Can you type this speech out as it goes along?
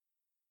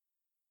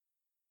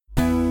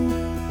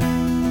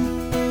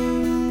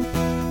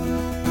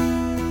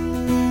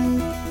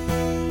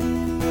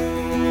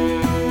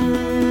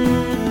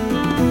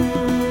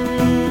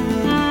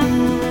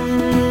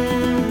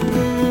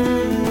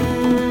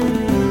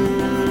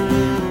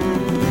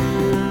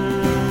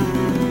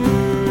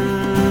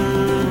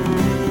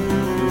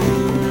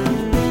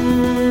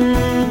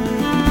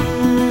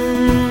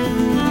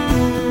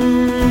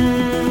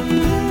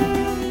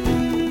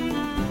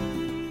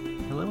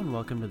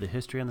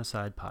the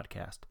Side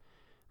podcast,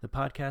 the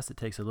podcast that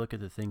takes a look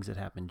at the things that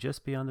happen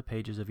just beyond the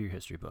pages of your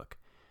history book,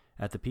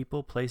 at the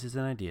people, places,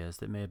 and ideas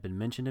that may have been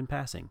mentioned in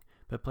passing,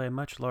 but play a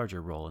much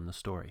larger role in the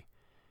story.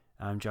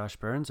 I'm Josh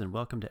Burns, and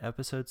welcome to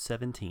episode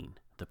 17,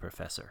 The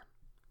Professor.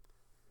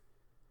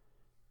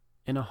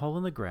 In a hole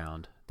in the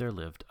ground, there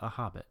lived a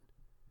hobbit.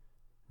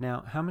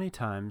 Now, how many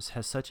times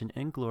has such an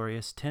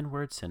inglorious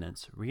 10-word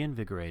sentence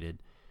reinvigorated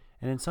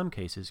and in some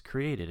cases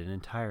created an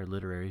entire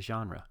literary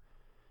genre?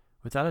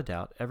 Without a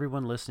doubt,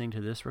 everyone listening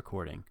to this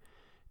recording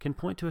can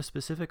point to a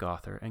specific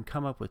author and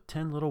come up with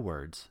 10 little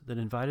words that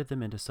invited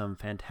them into some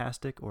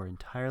fantastic or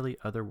entirely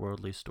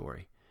otherworldly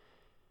story.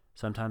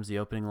 Sometimes the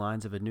opening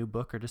lines of a new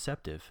book are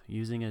deceptive,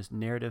 using a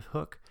narrative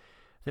hook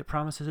that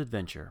promises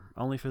adventure,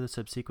 only for the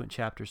subsequent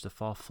chapters to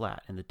fall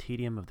flat in the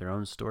tedium of their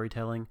own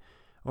storytelling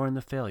or in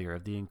the failure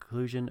of the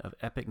inclusion of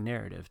epic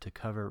narrative to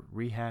cover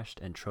rehashed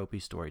and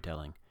tropey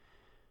storytelling.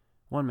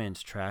 One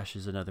man's trash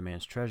is another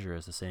man's treasure,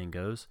 as the saying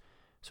goes,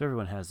 so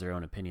everyone has their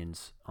own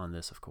opinions on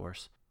this, of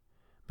course.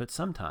 But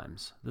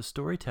sometimes the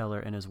storyteller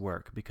and his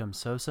work become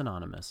so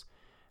synonymous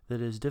that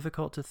it is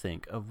difficult to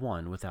think of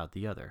one without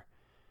the other.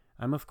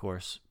 I'm, of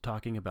course,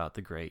 talking about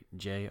the great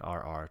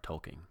J.R.R.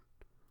 Tolkien.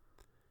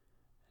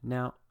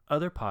 Now,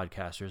 other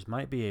podcasters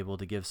might be able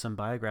to give some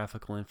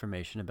biographical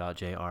information about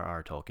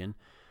J.R.R. Tolkien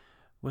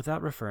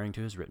without referring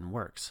to his written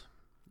works.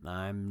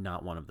 I'm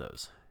not one of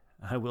those.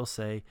 I will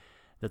say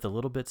that the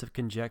little bits of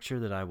conjecture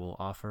that I will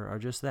offer are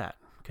just that,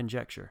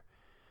 conjecture.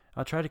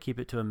 I'll try to keep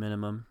it to a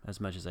minimum as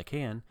much as I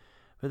can,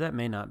 but that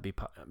may not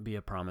be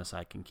a promise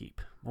I can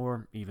keep,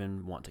 or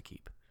even want to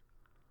keep.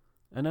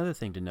 Another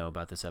thing to know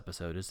about this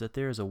episode is that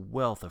there is a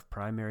wealth of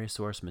primary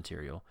source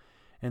material,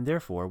 and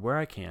therefore, where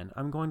I can,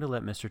 I'm going to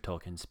let Mr.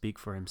 Tolkien speak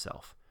for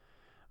himself.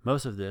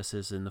 Most of this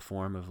is in the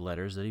form of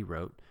letters that he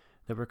wrote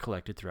that were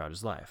collected throughout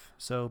his life,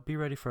 so be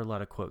ready for a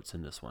lot of quotes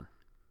in this one.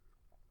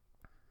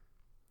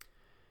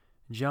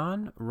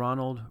 John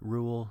Ronald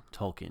Reuel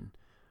Tolkien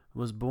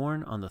was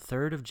born on the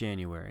 3rd of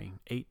January,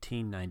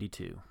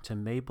 1892, to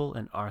Mabel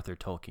and Arthur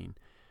Tolkien,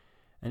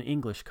 an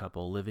English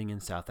couple living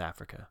in South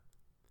Africa.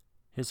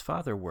 His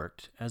father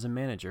worked as a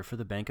manager for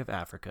the Bank of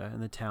Africa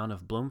in the town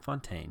of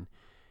Bloemfontein,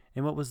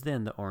 in what was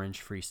then the Orange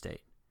Free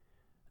State.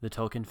 The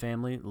Tolkien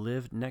family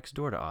lived next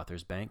door to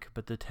Arthur's bank,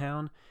 but the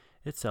town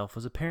itself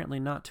was apparently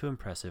not too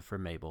impressive for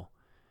Mabel.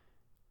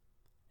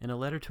 In a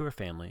letter to her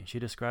family, she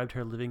described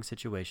her living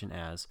situation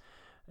as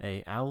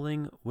a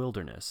howling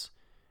wilderness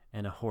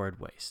and a horrid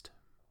waste.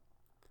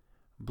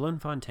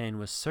 Bloemfontein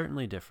was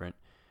certainly different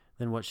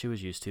than what she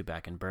was used to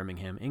back in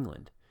Birmingham,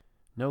 England.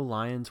 No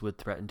lions would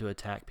threaten to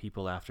attack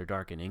people after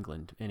dark in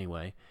England,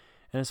 anyway,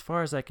 and as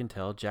far as I can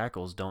tell,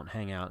 jackals don't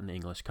hang out in the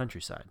English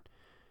countryside.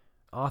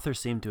 Arthur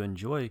seemed to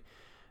enjoy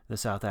the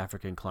South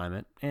African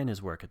climate and his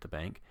work at the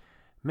bank,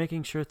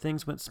 making sure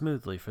things went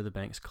smoothly for the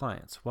bank's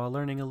clients while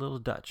learning a little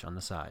Dutch on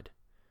the side.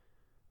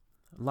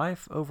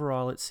 Life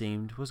overall, it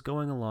seemed, was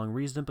going along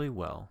reasonably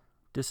well,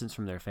 distance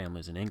from their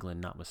families in England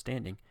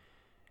notwithstanding,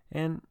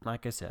 and,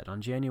 like I said,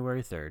 on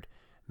January 3rd,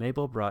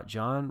 Mabel brought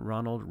John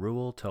Ronald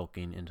Reuel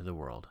Tolkien into the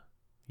world.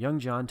 Young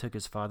John took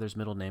his father's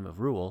middle name of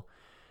Reuel,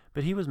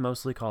 but he was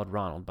mostly called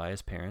Ronald by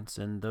his parents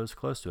and those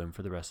close to him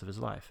for the rest of his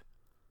life.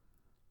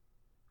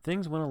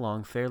 Things went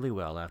along fairly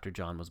well after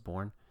John was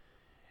born.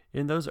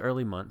 In those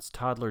early months,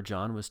 toddler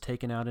John was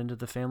taken out into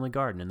the family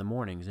garden in the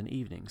mornings and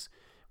evenings,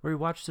 where he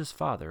watched his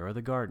father or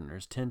the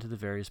gardeners tend to the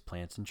various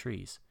plants and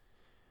trees.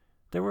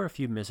 There were a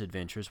few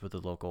misadventures with the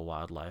local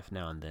wildlife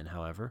now and then,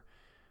 however.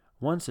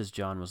 Once, as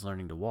John was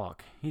learning to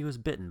walk, he was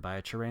bitten by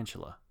a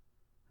tarantula.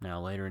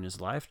 Now, later in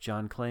his life,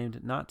 John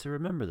claimed not to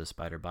remember the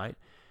spider bite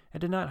and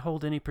did not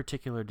hold any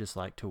particular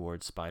dislike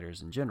towards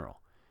spiders in general.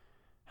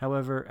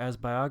 However, as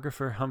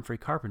biographer Humphrey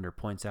Carpenter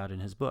points out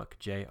in his book,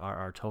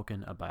 J.R.R.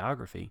 Tolkien, A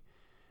Biography,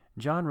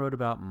 John wrote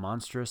about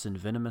monstrous and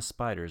venomous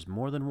spiders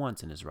more than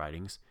once in his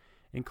writings,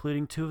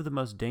 including two of the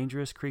most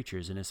dangerous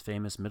creatures in his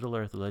famous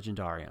Middle-earth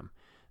legendarium,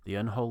 the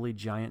unholy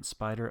giant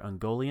spider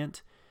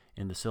Ungoliant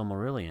in the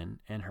Silmarillion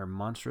and her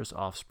monstrous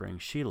offspring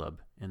Shelob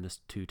in the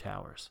Two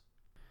Towers.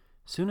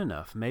 Soon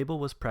enough, Mabel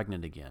was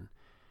pregnant again,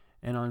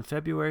 and on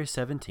February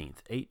 17,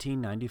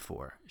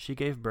 1894, she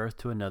gave birth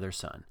to another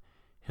son,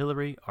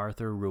 Hilary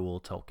Arthur Reuel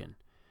Tolkien.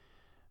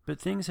 But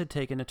things had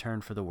taken a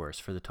turn for the worse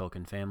for the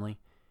Tolkien family.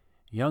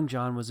 Young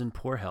John was in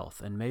poor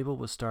health, and Mabel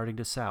was starting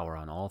to sour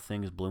on all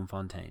things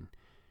Bloemfontein.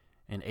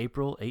 In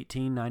April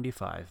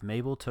 1895,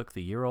 Mabel took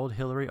the year-old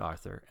Hilary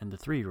Arthur and the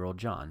 3-year-old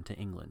John to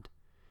England.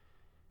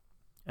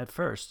 At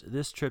first,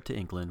 this trip to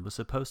England was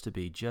supposed to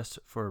be just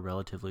for a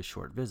relatively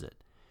short visit.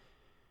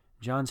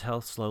 John's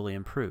health slowly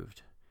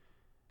improved.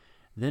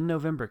 Then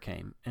November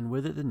came, and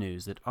with it the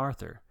news that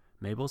Arthur,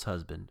 Mabel's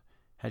husband,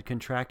 had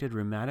contracted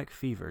rheumatic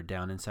fever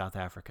down in South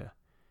Africa.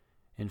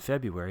 In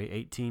February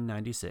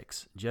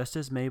 1896, just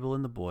as Mabel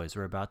and the boys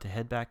were about to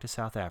head back to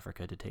South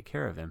Africa to take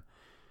care of him,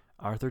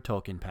 Arthur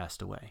Tolkien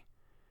passed away.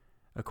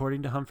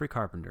 According to Humphrey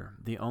Carpenter,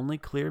 the only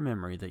clear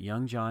memory that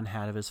young John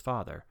had of his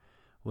father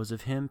was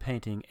of him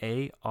painting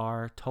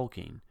A.R.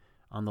 Tolkien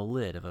on the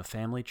lid of a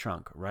family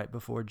trunk right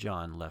before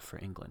John left for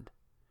England.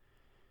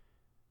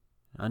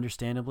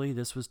 Understandably,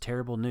 this was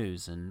terrible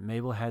news, and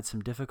Mabel had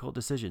some difficult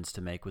decisions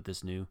to make with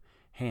this new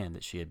hand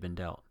that she had been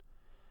dealt.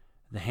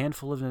 The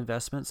handful of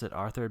investments that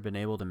Arthur had been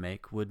able to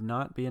make would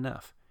not be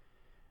enough.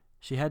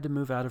 She had to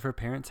move out of her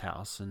parents'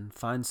 house and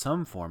find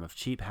some form of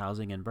cheap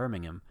housing in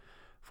Birmingham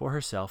for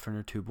herself and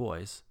her 2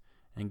 boys,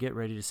 and get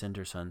ready to send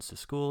her sons to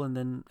school and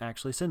then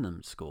actually send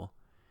them to school.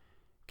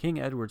 King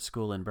Edward's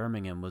School in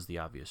Birmingham was the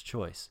obvious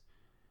choice.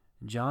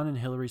 John and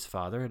Hilary's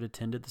father had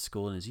attended the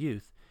school in his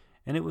youth,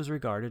 and it was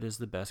regarded as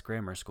the best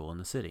grammar school in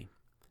the city.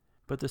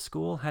 But the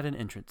school had an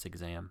entrance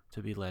exam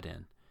to be let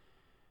in.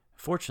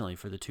 Fortunately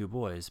for the 2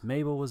 boys,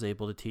 Mabel was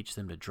able to teach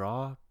them to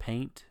draw,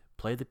 paint,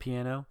 play the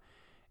piano,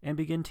 and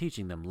begin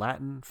teaching them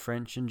Latin,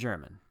 French, and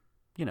German.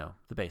 You know,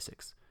 the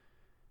basics.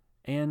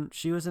 And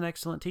she was an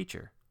excellent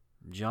teacher.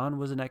 John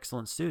was an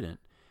excellent student,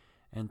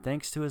 and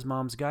thanks to his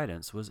mom's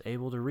guidance, was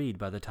able to read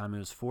by the time he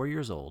was 4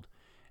 years old,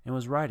 and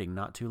was writing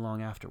not too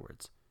long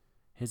afterwards.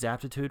 His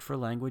aptitude for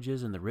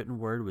languages and the written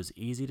word was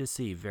easy to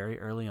see very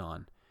early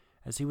on,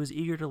 as he was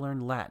eager to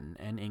learn Latin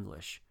and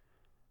English.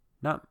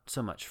 Not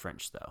so much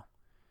French, though.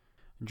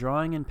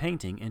 Drawing and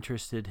painting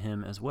interested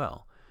him as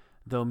well,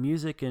 though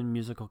music and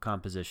musical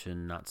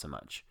composition not so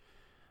much.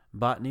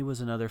 Botany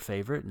was another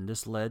favorite, and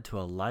this led to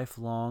a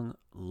lifelong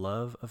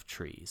love of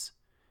trees.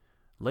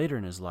 Later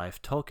in his life,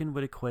 Tolkien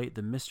would equate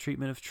the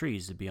mistreatment of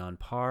trees to be on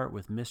par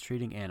with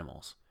mistreating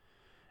animals,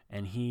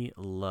 and he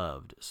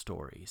loved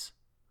stories,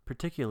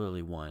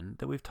 particularly one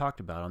that we've talked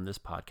about on this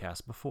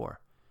podcast before.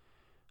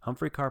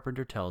 Humphrey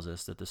Carpenter tells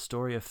us that the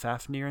story of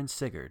Fafnir and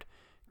Sigurd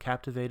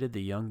captivated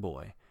the young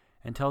boy,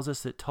 and tells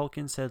us that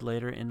Tolkien said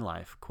later in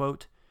life,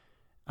 quote,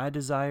 "I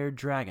desired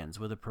dragons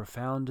with a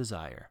profound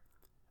desire.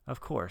 Of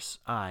course,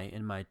 I,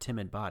 in my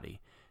timid body,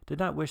 did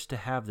not wish to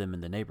have them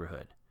in the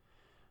neighborhood.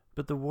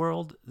 But the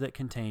world that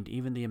contained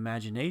even the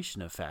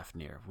imagination of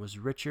Fafnir was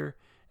richer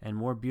and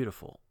more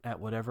beautiful at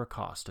whatever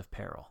cost of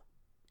peril."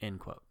 End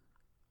quote.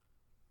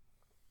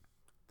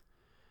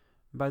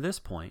 By this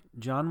point,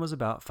 John was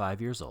about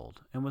 5 years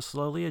old and was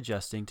slowly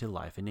adjusting to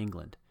life in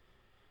England.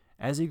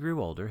 As he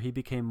grew older, he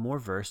became more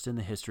versed in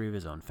the history of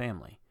his own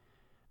family.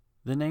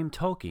 The name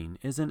Tolkien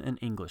isn't an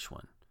English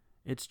one.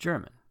 It's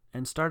German,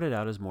 and started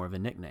out as more of a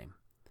nickname.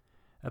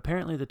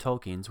 Apparently the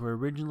Tolkiens were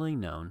originally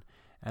known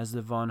as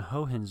the von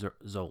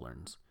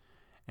Hohenzollerns,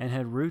 and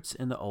had roots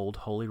in the old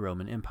Holy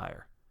Roman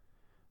Empire.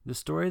 The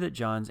story that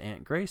John's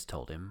Aunt Grace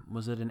told him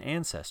was that an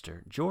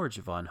ancestor, George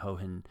von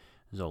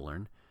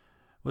Hohenzollern,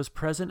 was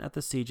present at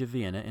the siege of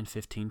Vienna in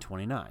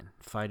 1529,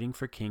 fighting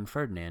for King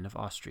Ferdinand of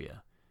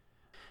Austria.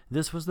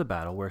 This was the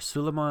battle where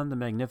Suleiman the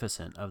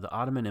Magnificent of the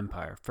Ottoman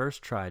Empire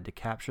first tried to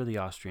capture the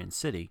Austrian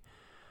city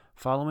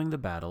following the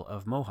Battle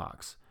of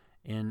Mohacs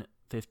in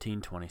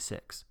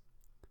 1526.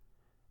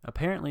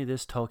 Apparently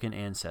this Tolkien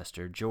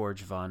ancestor,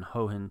 George von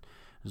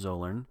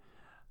Hohenzollern,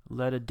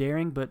 led a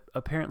daring but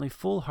apparently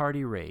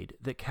foolhardy raid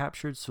that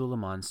captured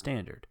Suleiman's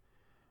standard.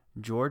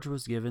 George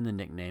was given the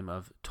nickname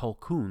of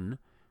Tolkun,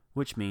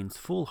 which means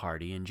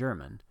foolhardy in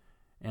German,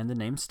 and the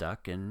name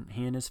stuck, and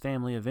he and his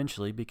family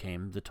eventually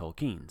became the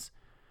Tolkiens.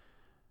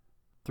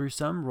 Through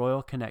some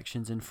royal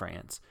connections in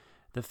France,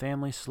 the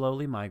family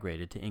slowly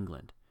migrated to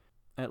England,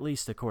 at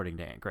least according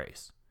to Aunt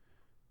Grace.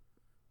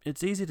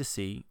 It's easy to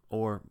see,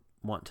 or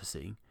want to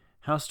see,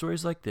 how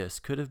stories like this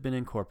could have been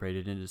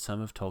incorporated into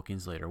some of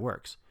Tolkien's later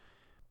works.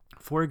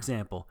 For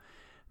example,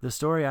 the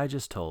story I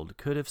just told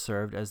could have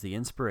served as the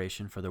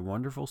inspiration for the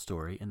wonderful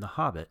story in The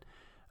Hobbit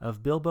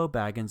of Bilbo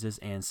Baggins'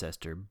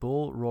 ancestor,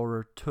 Bull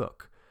Roarer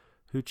Took,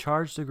 who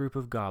charged a group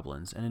of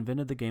goblins and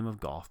invented the game of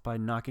golf by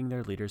knocking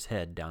their leader's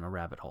head down a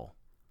rabbit hole.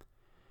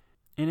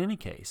 In any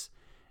case,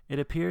 it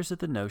appears that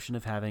the notion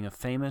of having a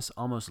famous,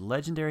 almost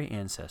legendary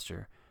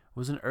ancestor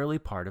was an early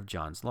part of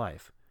John's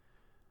life.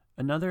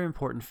 Another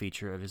important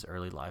feature of his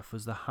early life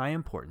was the high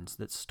importance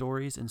that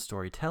stories and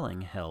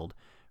storytelling held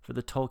for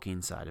the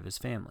Tolkien side of his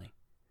family.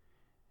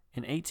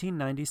 In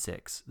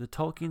 1896, the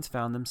Tolkiens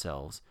found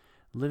themselves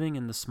living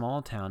in the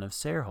small town of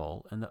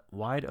Sarehole in the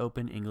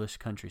wide-open English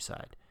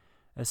countryside,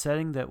 a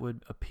setting that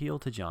would appeal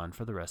to John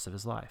for the rest of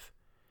his life.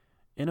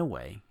 In a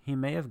way, he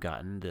may have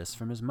gotten this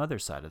from his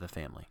mother's side of the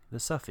family, the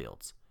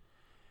Suffields.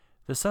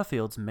 The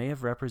Suffields may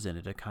have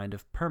represented a kind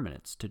of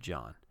permanence to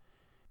John.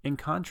 In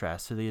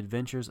contrast to the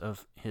adventures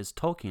of his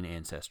Tolkien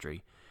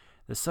ancestry,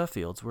 the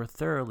Suffields were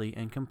thoroughly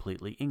and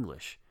completely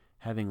English,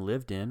 having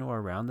lived in or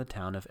around the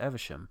town of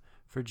Evesham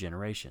for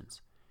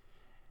generations.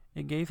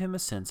 It gave him a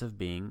sense of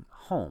being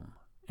home,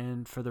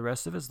 and for the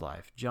rest of his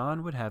life,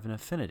 John would have an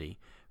affinity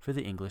for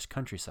the English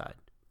countryside.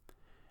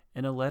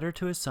 In a letter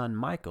to his son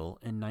Michael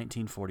in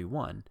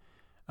 1941,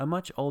 a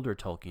much older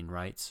Tolkien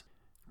writes,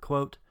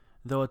 quote,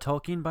 "Though a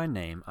Tolkien by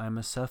name, I am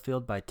a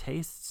Suffield by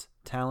tastes,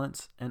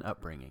 talents, and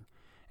upbringing,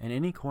 and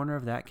any corner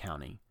of that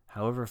county,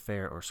 however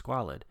fair or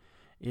squalid,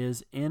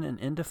 is in an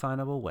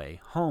indefinable way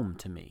home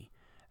to me,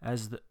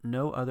 as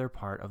no other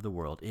part of the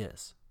world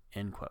is."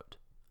 End quote.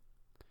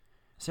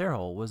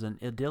 Sarehole was an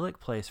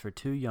idyllic place for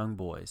 2 young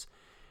boys,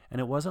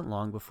 and it wasn't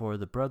long before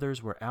the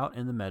brothers were out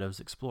in the meadows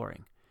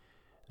exploring.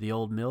 The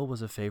old mill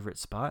was a favorite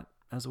spot,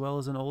 as well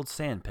as an old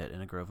sand pit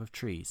in a grove of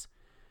trees.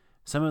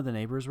 Some of the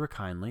neighbors were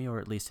kindly, or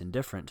at least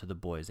indifferent to the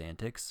boys'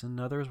 antics, and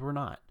others were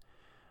not.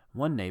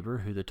 One neighbor,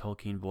 who the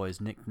Tolkien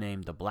boys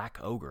nicknamed the Black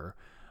Ogre,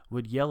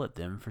 would yell at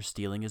them for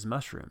stealing his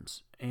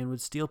mushrooms, and would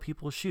steal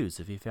people's shoes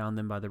if he found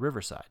them by the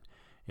riverside,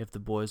 if the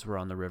boys were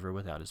on the river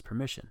without his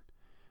permission.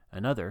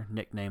 Another,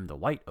 nicknamed the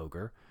White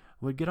Ogre,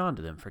 would get on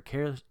to them for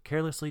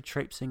carelessly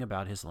traipsing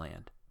about his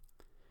land.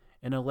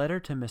 In a letter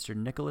to Mr.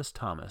 Nicholas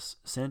Thomas,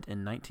 sent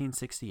in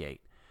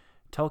 1968,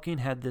 Tolkien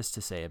had this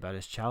to say about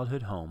his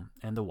childhood home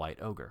and the White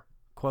Ogre.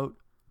 Quote,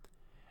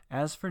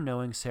 "As for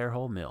knowing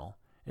Sarehole Mill,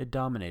 it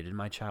dominated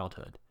my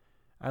childhood.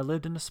 I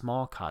lived in a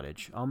small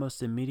cottage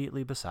almost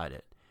immediately beside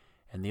it,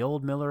 and the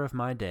old miller of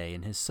my day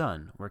and his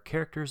son were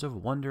characters of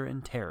wonder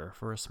and terror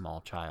for a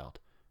small child."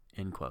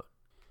 End quote.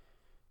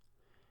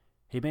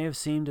 He may have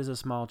seemed as a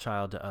small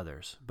child to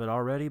others, but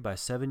already by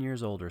 7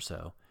 years old or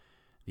so,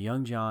 the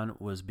young John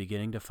was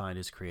beginning to find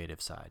his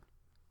creative side.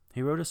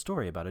 He wrote a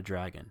story about a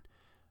dragon,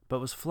 but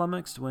was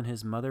flummoxed when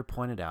his mother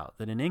pointed out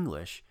that in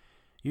English,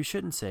 you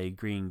shouldn't say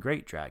green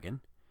great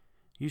dragon,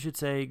 you should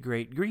say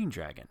great green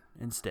dragon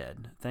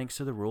instead, thanks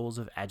to the rules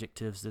of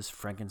adjectives this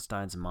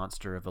Frankenstein's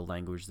monster of a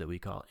language that we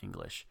call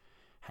English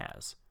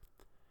has.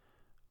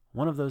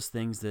 One of those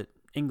things that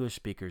English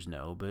speakers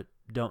know, but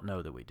don't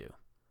know that we do.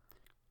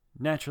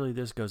 Naturally,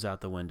 this goes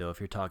out the window if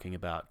you're talking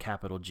about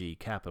capital G,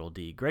 capital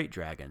D, great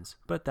dragons,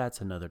 but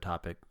that's another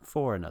topic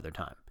for another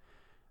time.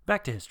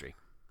 Back to history.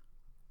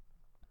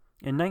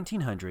 In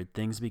 1900,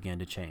 things began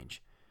to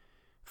change.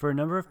 For a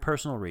number of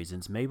personal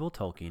reasons, Mabel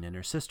Tolkien and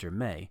her sister,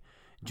 May,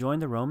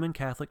 joined the Roman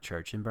Catholic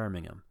Church in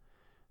Birmingham.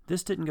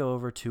 This didn't go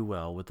over too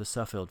well with the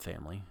Suffield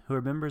family, who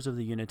were members of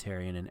the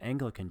Unitarian and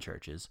Anglican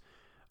churches,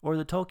 or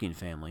the Tolkien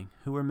family,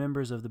 who were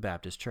members of the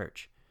Baptist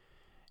Church.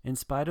 In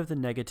spite of the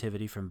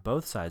negativity from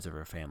both sides of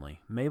her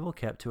family, Mabel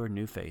kept to her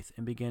new faith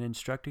and began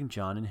instructing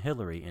John and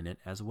Hilary in it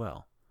as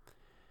well.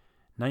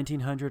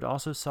 1900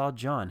 also saw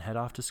John head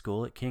off to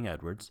school at King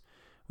Edward's,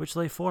 which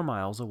lay 4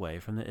 miles away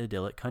from the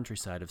idyllic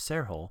countryside of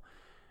Sarehole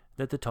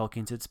that the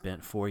Tolkiens had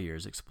spent 4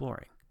 years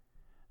exploring.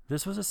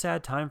 This was a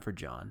sad time for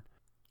John,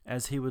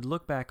 as he would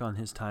look back on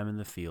his time in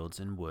the fields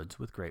and woods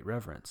with great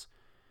reverence.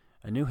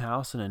 A new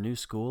house and a new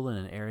school in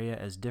an area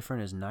as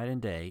different as night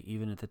and day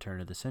even at the turn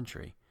of the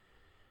century.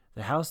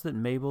 The house that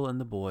Mabel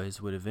and the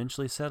boys would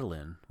eventually settle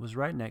in was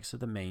right next to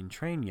the main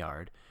train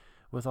yard,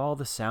 with all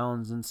the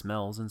sounds and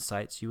smells and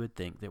sights you would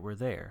think that were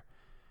there,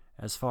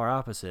 as far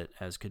opposite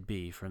as could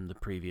be from the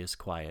previous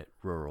quiet,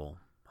 rural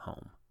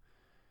home.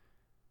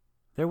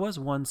 There was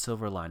one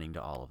silver lining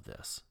to all of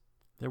this.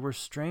 There were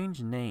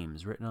strange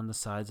names written on the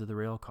sides of the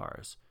rail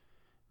cars,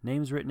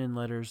 names written in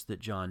letters that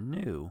John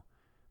knew,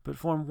 but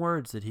formed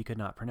words that he could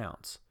not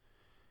pronounce.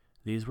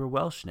 These were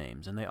Welsh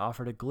names, and they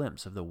offered a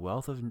glimpse of the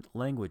wealth of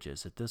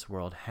languages that this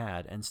world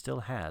had and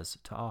still has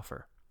to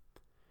offer.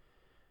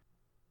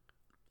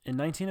 In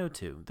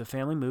 1902, the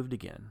family moved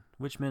again,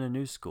 which meant a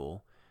new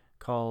school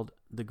called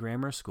the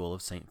Grammar School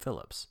of St.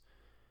 Philip's.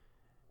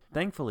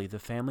 Thankfully, the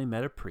family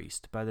met a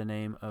priest by the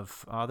name of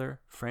Father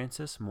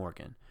Francis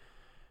Morgan,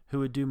 who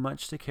would do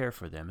much to care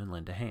for them and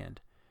lend a hand.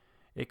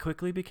 It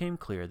quickly became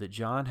clear that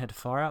John had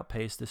far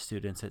outpaced the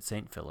students at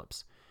St.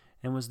 Philip's,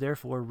 and was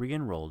therefore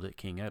re-enrolled at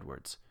King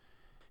Edward's.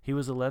 He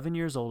was 11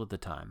 years old at the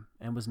time,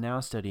 and was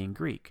now studying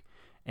Greek,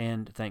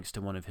 and, thanks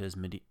to one of his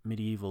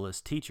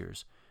medievalist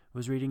teachers,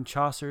 was reading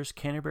Chaucer's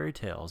Canterbury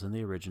Tales in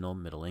the original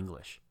Middle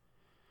English.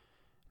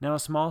 Now, a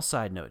small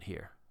side note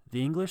here.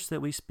 The English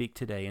that we speak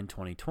today in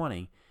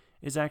 2020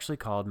 is actually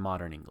called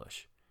Modern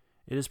English.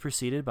 It is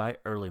preceded by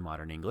Early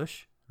Modern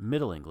English,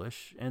 Middle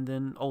English, and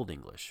then Old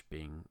English,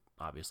 being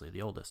obviously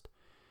the oldest.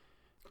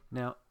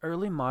 Now,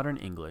 Early Modern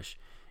English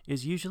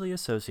is usually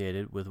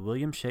associated with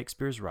William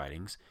Shakespeare's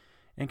writings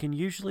and can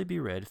usually be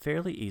read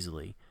fairly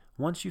easily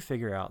once you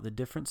figure out the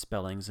different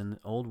spellings and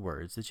old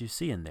words that you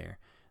see in there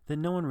that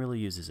no one really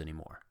uses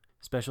anymore.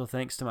 Special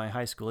thanks to my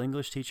high school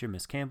English teacher,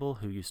 Miss Campbell,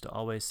 who used to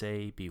always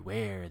say,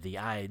 "Beware the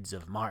Ides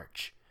of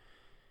March."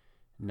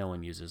 No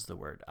one uses the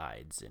word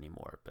Ides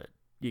anymore, but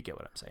you get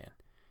what I'm saying.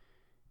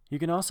 You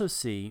can also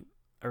see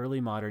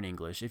Early Modern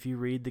English if you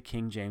read the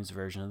King James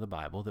Version of the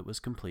Bible that was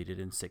completed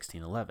in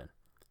 1611.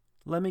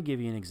 Let me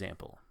give you an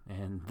example,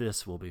 and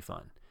this will be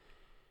fun.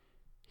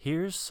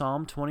 Here's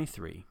Psalm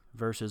 23,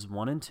 verses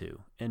 1 and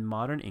 2 in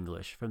Modern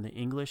English from the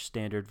English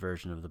Standard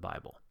Version of the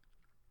Bible.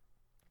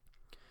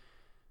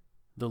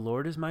 "The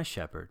Lord is my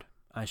shepherd,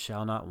 I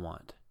shall not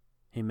want.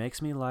 He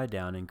makes me lie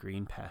down in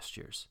green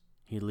pastures.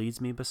 He leads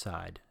me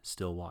beside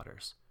still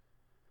waters."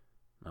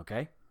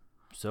 Okay,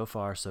 so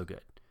far so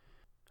good.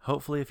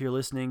 Hopefully, if you're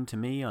listening to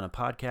me on a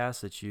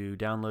podcast that you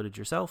downloaded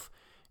yourself,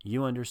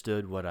 you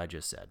understood what I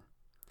just said.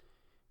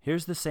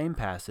 Here's the same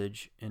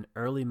passage in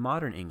Early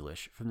Modern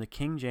English from the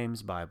King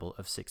James Bible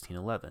of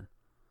 1611.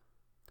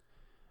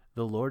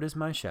 "The Lord is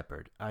my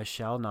shepherd, I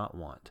shall not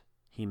want.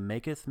 He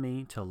maketh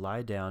me to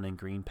lie down in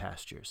green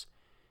pastures.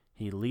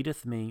 He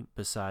leadeth me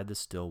beside the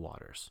still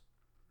waters."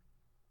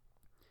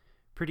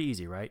 Pretty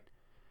easy, right?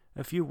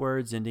 A few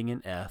words ending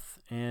in "eth,"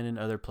 and in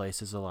other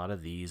places a lot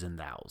of "these" and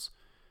 "thous."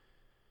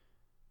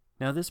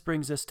 Now this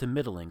brings us to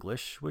Middle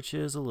English, which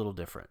is a little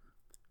different.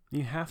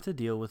 You have to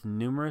deal with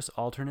numerous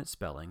alternate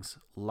spellings,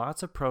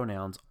 lots of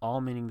pronouns all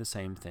meaning the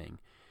same thing,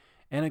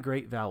 and a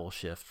great vowel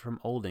shift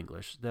from Old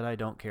English that I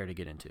don't care to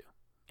get into.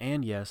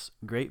 And yes,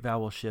 great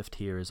vowel shift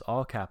here is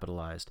all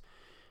capitalized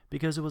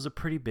because it was a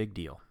pretty big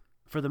deal.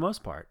 For the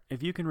most part,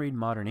 if you can read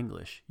Modern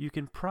English, you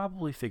can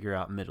probably figure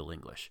out Middle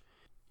English.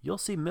 You'll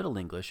see Middle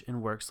English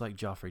in works like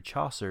Geoffrey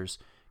Chaucer's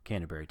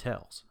Canterbury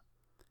Tales.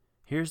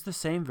 Here's the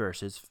same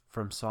verses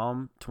from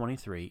Psalm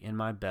 23 in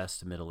my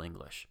best Middle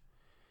English.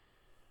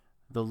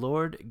 The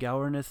Lord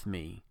governeth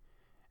me,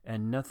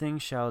 and nothing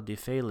shall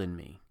defailen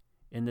me.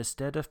 In the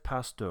stead of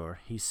pastor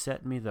he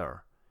set me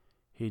there.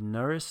 He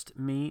nourished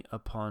me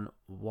upon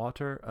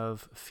water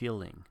of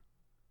feeling.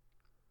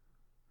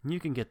 You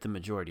can get the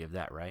majority of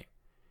that right.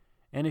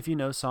 And if you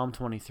know Psalm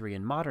 23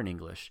 in Modern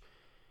English,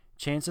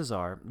 chances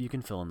are you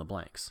can fill in the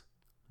blanks.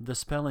 The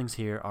spellings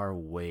here are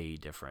way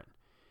different.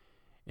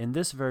 In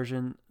this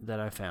version that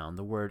I found,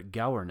 the word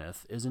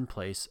governeth is in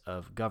place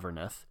of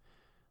governeth,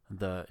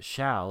 the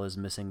shall is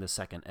missing the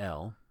second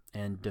L,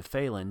 and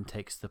defailen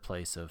takes the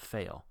place of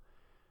fail.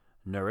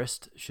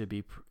 Nourished should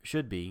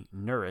be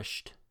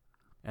nourished,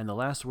 and the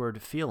last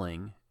word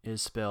feeling is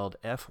spelled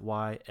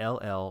F-Y-L-L-Y-N-G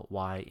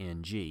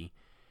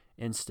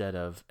instead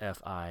of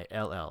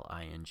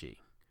F-I-L-L-I-N-G.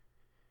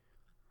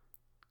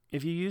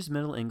 If you use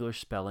Middle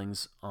English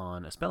spellings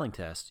on a spelling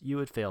test, you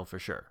would fail for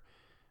sure,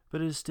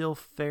 but it is still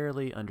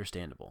fairly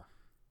understandable.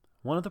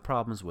 One of the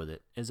problems with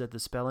it is that the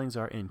spellings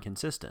are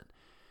inconsistent,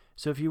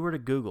 so if you were to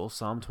Google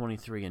Psalm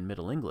 23 in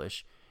Middle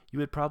English, you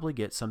would probably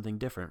get something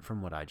different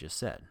from what I just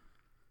said.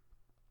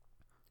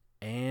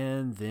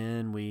 And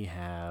then we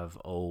have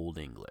Old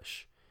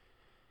English.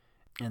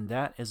 And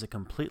that is a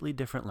completely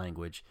different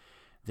language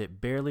that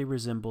barely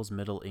resembles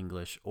Middle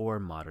English or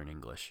Modern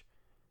English.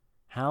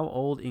 How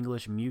Old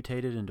English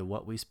mutated into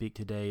what we speak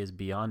today is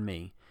beyond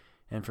me,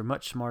 and for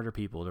much smarter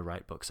people to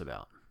write books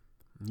about.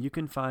 You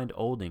can find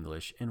Old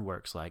English in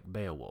works like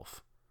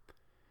Beowulf.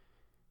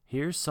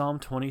 Here's Psalm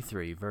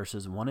 23,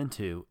 verses 1 and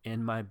 2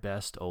 in my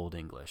best Old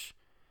English.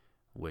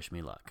 Wish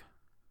me luck.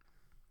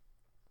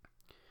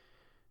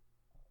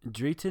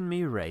 Driten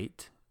me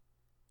reit,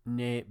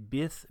 ne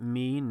bith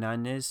me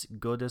nanes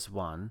godes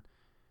wan,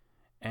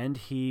 and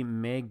he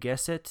me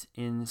gesset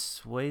in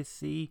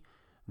sweithi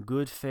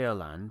good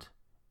fairland,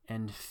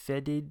 and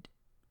fedid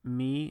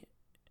me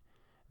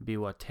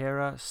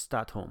bewatera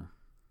stathum.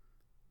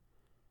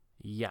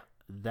 Yeah,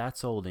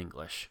 that's Old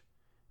English.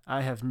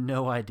 I have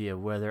no idea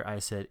whether I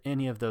said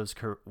any of those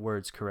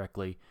words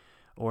correctly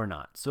or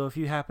not, so if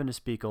you happen to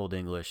speak Old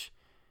English,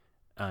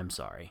 I'm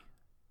sorry.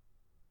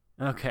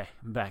 Okay,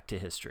 back to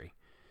history.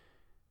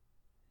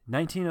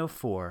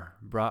 1904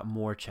 brought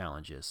more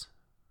challenges.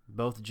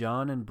 Both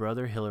John and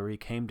brother Hilary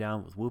came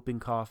down with whooping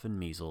cough and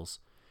measles.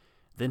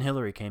 Then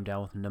Hilary came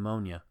down with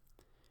pneumonia.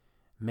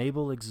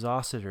 Mabel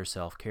exhausted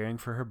herself caring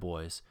for her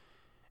boys,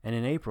 and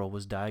in April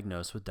was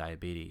diagnosed with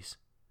diabetes.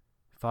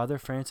 Father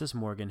Francis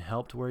Morgan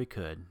helped where he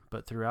could,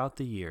 but throughout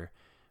the year,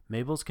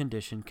 Mabel's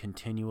condition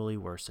continually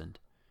worsened.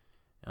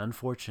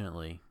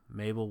 Unfortunately,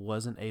 Mabel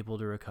wasn't able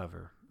to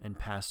recover and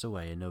passed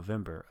away in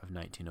November of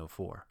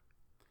 1904.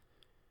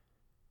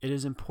 It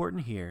is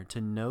important here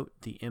to note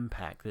the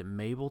impact that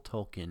Mabel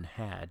Tolkien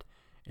had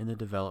in the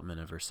development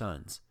of her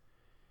sons.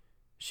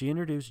 She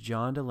introduced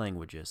John to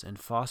languages and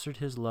fostered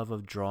his love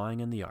of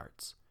drawing and the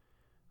arts.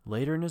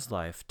 Later in his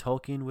life,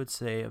 Tolkien would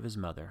say of his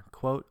mother,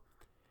 quote,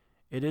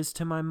 "It is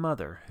to my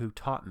mother who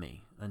taught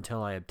me,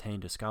 until I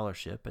obtained a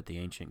scholarship at the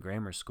Ancient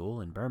Grammar School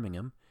in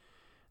Birmingham,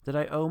 that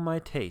I owe my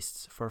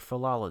tastes for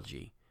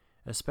philology,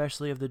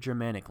 especially of the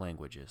Germanic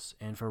languages,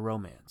 and for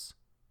romance."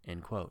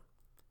 End quote.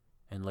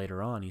 And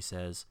later on he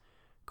says,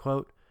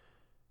 quote,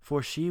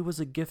 "For she was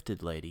a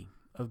gifted lady,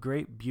 of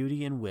great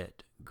beauty and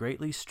wit,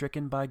 greatly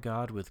stricken by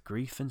God with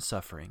grief and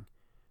suffering,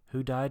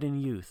 who died in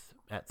youth,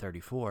 at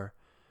 34,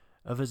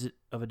 of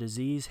a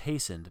disease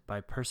hastened by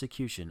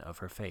persecution of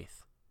her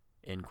faith."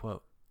 End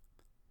quote.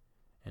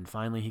 And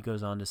finally he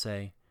goes on to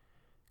say,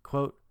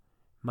 quote,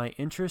 "My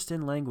interest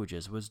in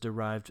languages was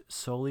derived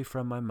solely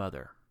from my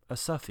mother, a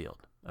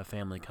Suffield, a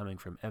family coming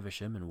from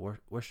Evesham in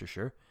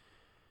Worcestershire.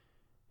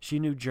 She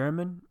knew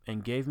German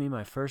and gave me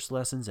my first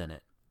lessons in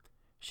it.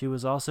 She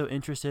was also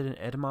interested in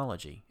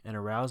etymology and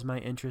aroused my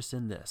interest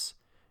in this,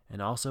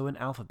 and also in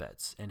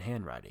alphabets and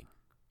handwriting."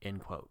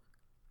 End quote.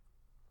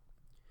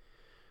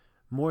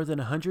 More than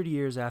 100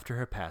 years after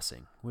her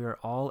passing, we are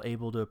all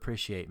able to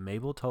appreciate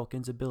Mabel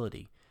Tolkien's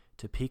ability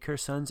to pique her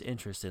son's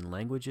interest in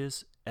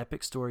languages,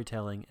 epic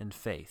storytelling, and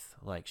faith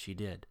like she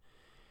did.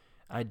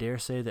 I dare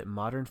say that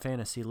modern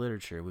fantasy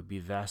literature would be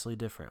vastly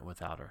different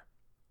without her.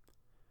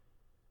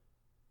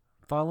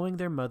 Following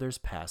their mother's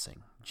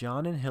passing,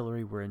 John and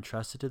Hilary were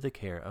entrusted to the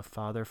care of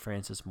Father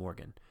Francis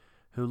Morgan,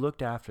 who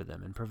looked after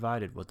them and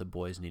provided what the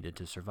boys needed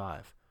to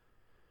survive.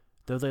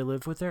 Though they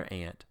lived with their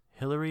aunt,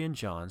 Hilary and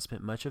John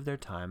spent much of their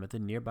time at the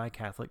nearby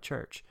Catholic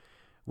church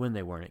when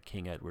they weren't at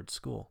King Edward's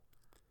School.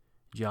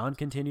 John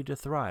continued to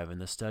thrive in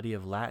the study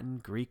of Latin,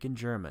 Greek, and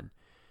German,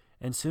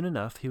 and soon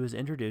enough he was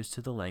introduced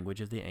to the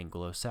language of the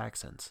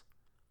Anglo-Saxons.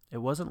 It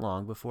wasn't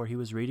long before he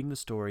was reading the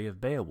story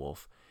of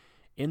Beowulf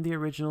in the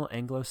original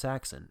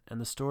Anglo-Saxon, and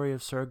the story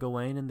of Sir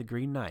Gawain and the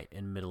Green Knight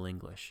in Middle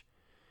English.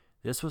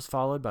 This was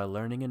followed by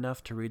learning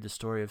enough to read the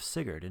story of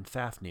Sigurd and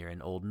Fafnir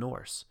in Old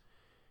Norse.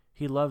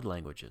 He loved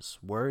languages,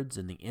 words,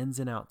 and the ins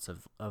and outs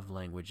of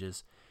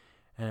languages,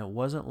 and it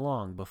wasn't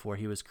long before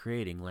he was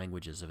creating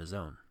languages of his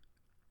own.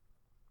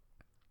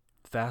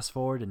 Fast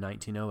forward to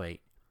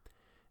 1908.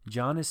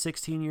 John is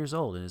 16 years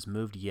old and has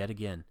moved yet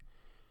again.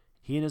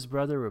 He and his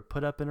brother were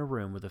put up in a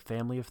room with a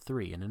family of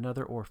 3 and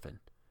another orphan.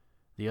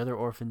 The other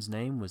orphan's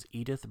name was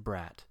Edith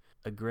Bratt,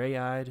 a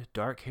gray-eyed,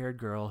 dark-haired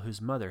girl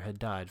whose mother had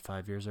died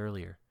 5 years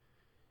earlier.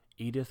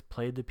 Edith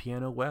played the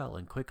piano well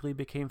and quickly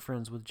became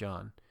friends with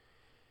John,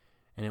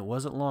 and it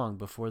wasn't long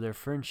before their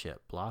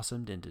friendship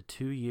blossomed into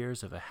 2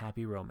 years of a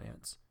happy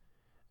romance.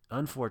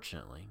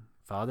 Unfortunately,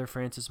 Father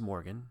Francis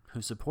Morgan,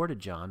 who supported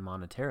John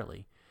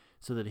monetarily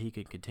so that he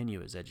could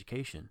continue his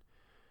education,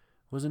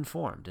 was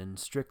informed and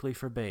strictly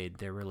forbade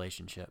their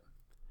relationship.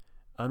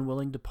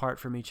 Unwilling to part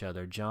from each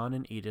other, John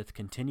and Edith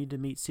continued to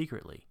meet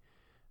secretly,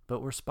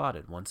 but were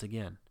spotted once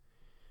again.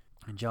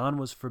 John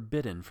was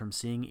forbidden from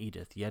seeing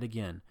Edith yet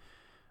again,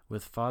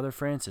 with Father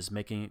Francis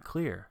making it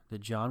clear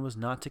that John was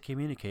not to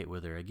communicate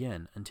with her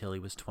again until he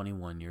was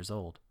 21 years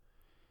old.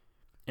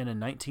 In a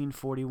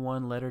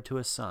 1941 letter to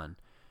his son,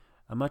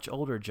 a much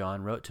older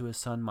John wrote to his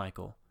son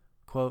Michael,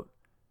 quote,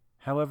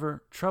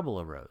 "However, trouble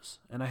arose,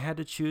 and I had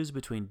to choose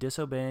between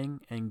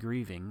disobeying and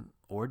grieving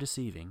or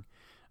deceiving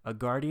a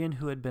guardian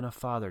who had been a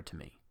father to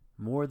me,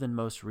 more than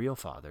most real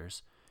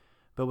fathers,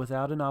 but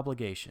without an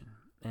obligation,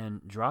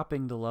 and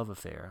dropping the love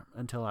affair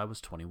until I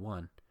was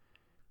 21.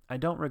 I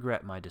don't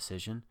regret my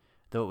decision,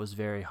 though it was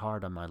very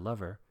hard on my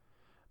lover,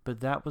 but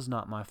that was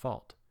not my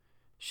fault.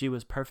 She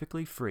was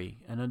perfectly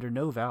free and under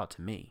no vow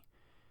to me,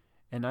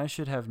 and I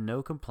should have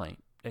no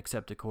complaint,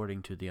 except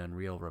according to the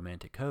unreal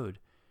romantic code,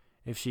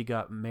 if she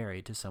got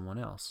married to someone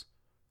else.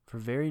 For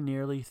very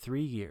nearly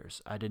 3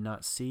 years I did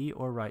not see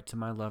or write to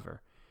my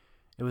lover.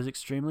 It was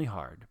extremely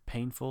hard,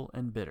 painful,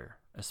 and bitter,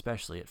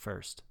 especially at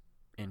first."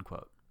 End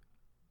quote.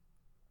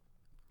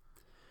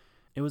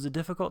 It was a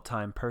difficult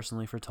time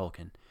personally for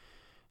Tolkien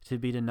to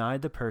be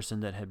denied the person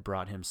that had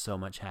brought him so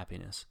much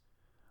happiness.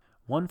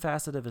 One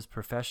facet of his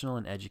professional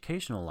and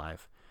educational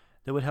life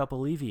that would help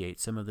alleviate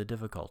some of the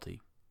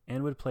difficulty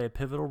and would play a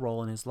pivotal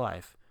role in his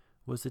life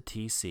was the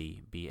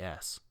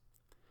TCBS.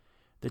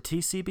 The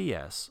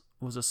TCBS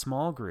was a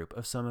small group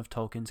of some of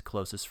Tolkien's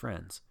closest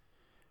friends.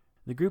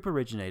 The group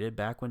originated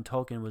back when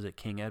Tolkien was at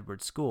King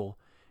Edward's School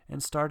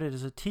and started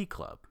as a tea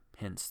club,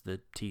 hence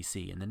the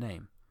TC in the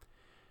name.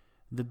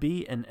 The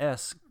B and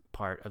S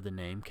part of the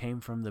name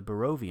came from the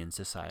Barrovian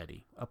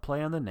Society, a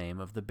play on the name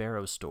of the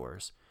Barrow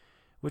Stores,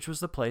 which was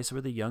the place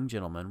where the young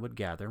gentlemen would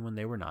gather when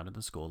they were not in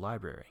the school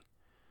library.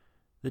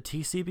 The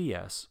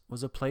TCBS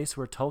was a place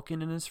where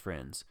Tolkien and his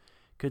friends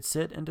could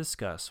sit and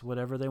discuss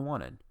whatever they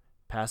wanted,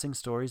 passing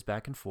stories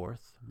back and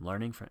forth,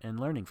 learning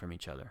from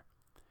each other.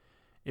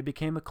 It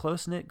became a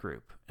close-knit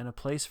group and a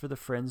place for the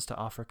friends to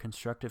offer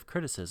constructive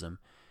criticism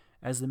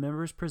as the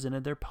members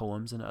presented their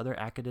poems and other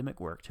academic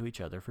work to each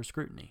other for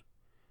scrutiny.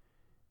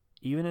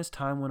 Even as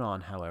time went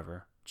on,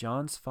 however,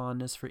 John's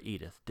fondness for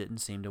Edith didn't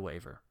seem to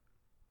waver.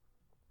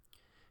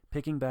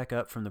 Picking back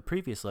up from the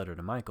previous letter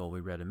to Michael we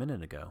read a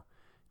minute ago,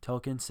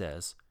 Tolkien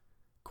says,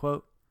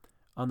 quote,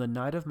 "On the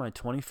night of my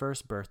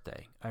 21st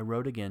birthday, I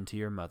wrote again to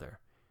your mother,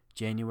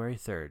 January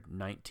 3rd,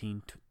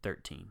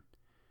 1913.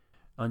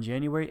 On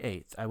January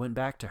 8th, I went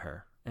back to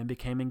her and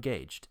became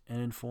engaged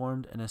and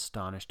informed an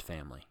astonished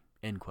family."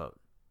 End quote.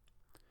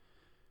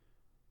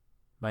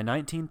 By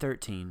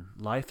 1913,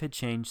 life had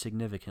changed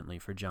significantly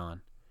for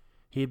John.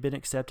 He had been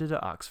accepted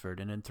to Oxford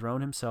and had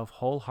thrown himself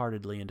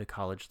wholeheartedly into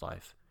college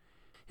life.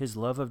 His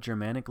love of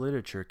Germanic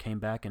literature came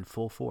back in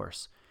full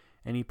force,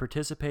 and he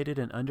participated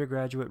in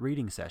undergraduate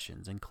reading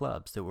sessions and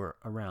clubs that were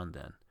around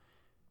then.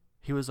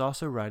 He was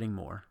also writing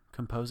more,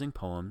 composing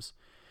poems,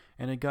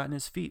 and had gotten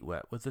his feet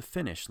wet with the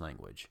Finnish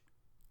language.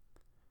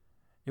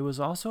 It was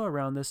also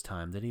around this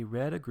time that he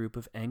read a group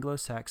of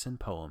Anglo-Saxon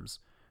poems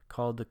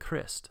called the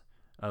Krist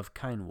of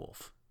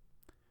Cynewulf.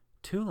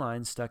 2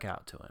 lines stuck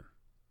out to him,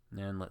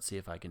 and let's see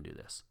if I can do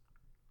this.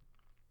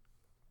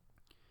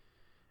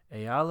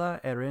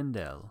 Eala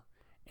Erindel,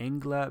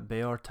 Engla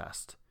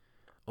Beortast,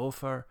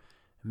 Ofar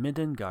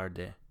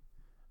Midengarde,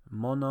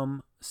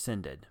 Monom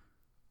Sended.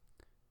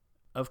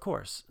 Of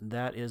course,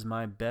 that is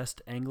my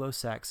best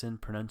Anglo-Saxon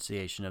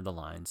pronunciation of the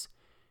lines.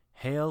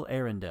 Hail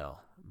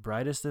Arundel,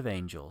 brightest of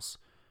angels,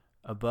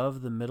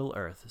 above the middle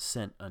earth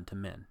sent unto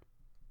men.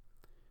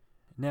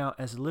 Now,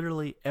 as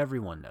literally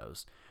everyone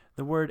knows,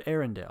 the word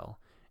Arundel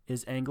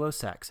is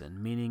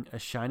Anglo-Saxon, meaning a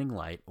shining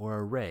light or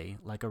a ray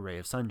like a ray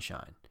of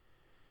sunshine.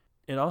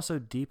 It also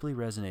deeply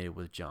resonated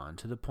with John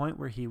to the point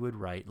where he would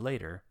write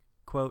later,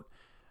 quote,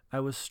 "I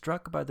was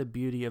struck by the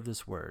beauty of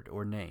this word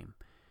or name,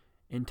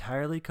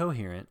 entirely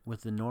coherent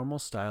with the normal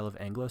style of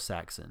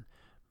Anglo-Saxon,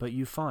 but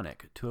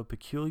euphonic to a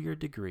peculiar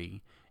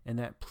degree in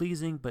that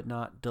pleasing but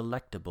not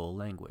delectable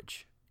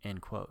language."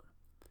 End quote.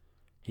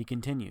 He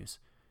continues,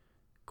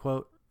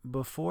 quote,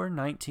 "Before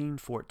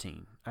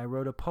 1914, I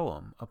wrote a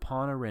poem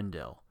upon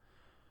Arundel,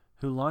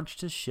 who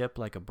launched his ship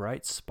like a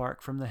bright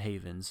spark from the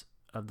havens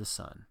of the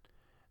sun.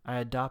 I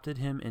adopted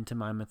him into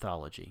my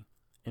mythology,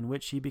 in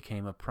which he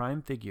became a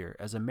prime figure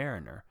as a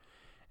mariner,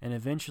 and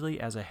eventually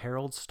as a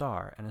herald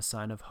star and a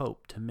sign of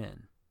hope to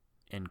men."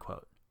 End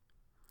quote.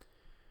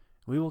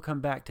 We will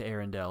come back to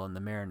Arundel and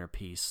the Mariner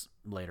piece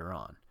later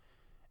on.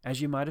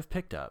 As you might have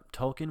picked up,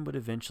 Tolkien would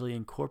eventually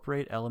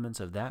incorporate elements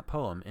of that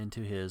poem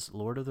into his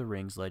Lord of the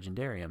Rings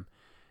legendarium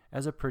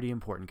as a pretty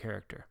important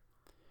character.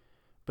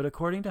 But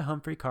according to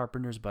Humphrey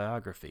Carpenter's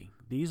biography,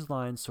 these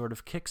lines sort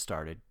of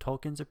kick-started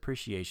Tolkien's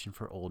appreciation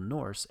for Old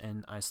Norse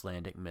and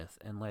Icelandic myth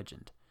and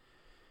legend.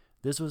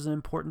 This was an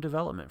important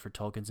development for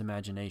Tolkien's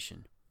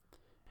imagination.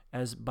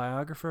 As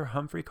biographer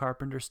Humphrey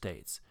Carpenter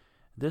states,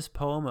 this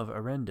poem of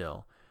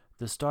Arundel,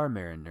 the Star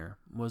Mariner,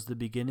 was the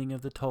beginning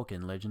of the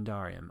Tolkien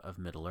legendarium of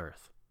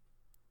Middle-earth.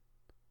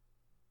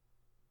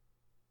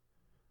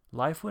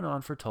 Life went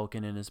on for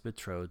Tolkien and his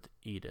betrothed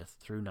Edith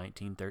through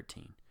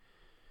 1913.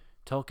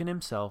 Tolkien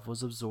himself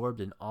was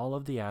absorbed in all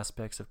of the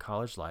aspects of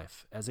college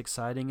life, as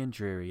exciting and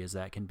dreary as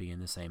that can be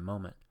in the same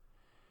moment.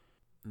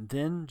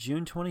 Then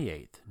June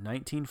 28,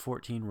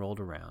 1914 rolled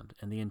around,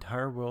 and the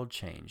entire world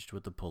changed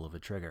with the pull of a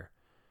trigger.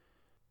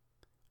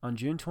 On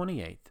June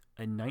 28th,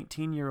 a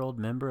 19-year-old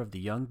member of the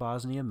Young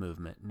Bosnia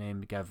movement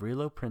named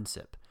Gavrilo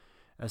Princip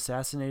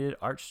assassinated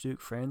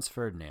Archduke Franz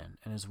Ferdinand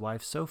and his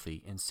wife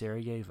Sophie in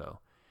Sarajevo,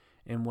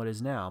 in what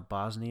is now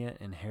Bosnia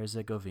and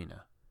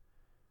Herzegovina.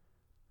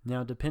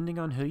 Now, depending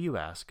on who you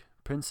ask,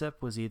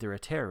 Princip was either a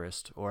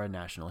terrorist or a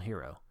national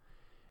hero.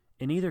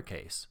 In either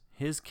case,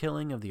 his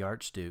killing of the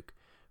Archduke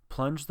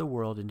plunged the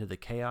world into the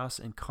chaos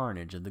and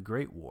carnage of the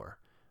Great War,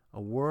 a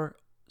war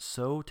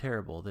so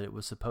terrible that it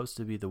was supposed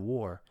to be the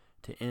war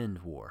to end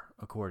war,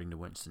 according to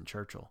Winston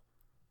Churchill.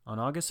 On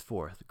August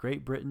 4th,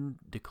 Great Britain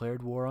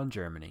declared war on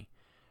Germany,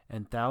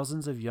 and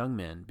thousands of young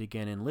men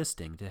began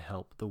enlisting to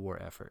help the war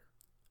effort.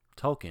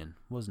 Tolkien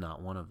was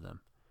not one of them.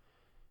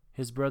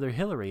 His brother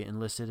Hilary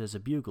enlisted as a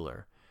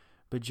bugler,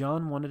 but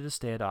John wanted to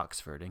stay at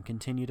Oxford and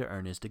continue to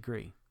earn his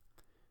degree.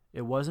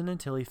 It wasn't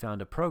until he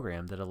found a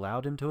program that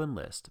allowed him to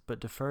enlist but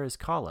defer his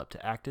call-up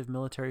to active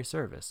military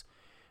service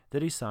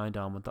that he signed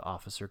on with the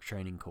Officer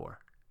Training Corps.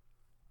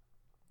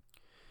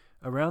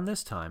 Around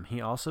this time,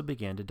 he also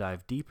began to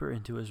dive deeper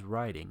into his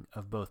writing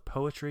of both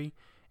poetry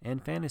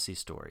and fantasy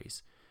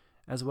stories,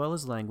 as well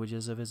as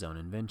languages of his own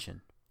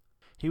invention.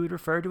 He would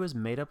refer to his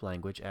made-up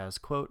language as,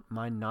 quote,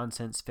 "my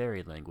nonsense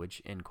fairy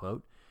language," end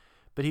quote,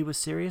 but he was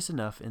serious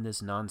enough in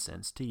this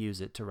nonsense to use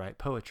it to write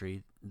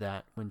poetry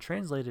that, when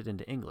translated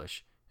into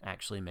English,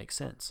 actually makes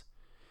sense.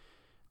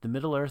 The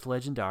Middle-earth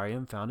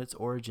legendarium found its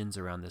origins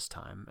around this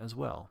time as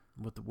well,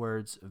 with the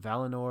words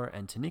Valinor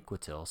and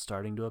Taniquetil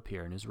starting to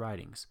appear in his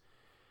writings.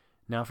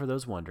 Now, for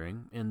those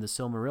wondering, in the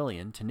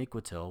Silmarillion,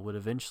 Taniquetil would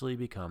eventually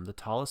become the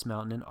tallest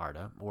mountain in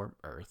Arda, or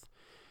Earth,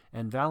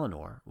 and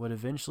Valinor would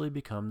eventually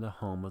become the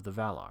home of the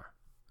Valar.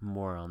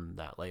 More on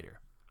that later.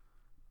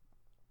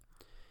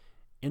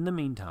 In the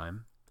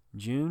meantime,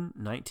 June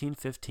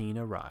 1915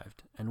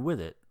 arrived, and with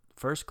it,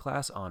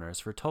 first-class honors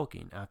for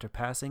Tolkien after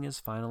passing his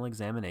final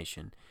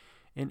examination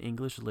in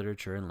English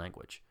literature and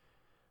language.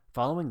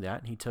 Following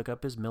that, he took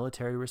up his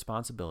military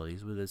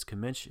responsibilities with his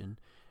commission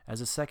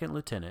as a second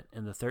lieutenant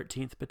in the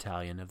 13th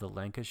Battalion of the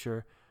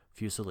Lancashire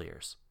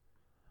Fusiliers.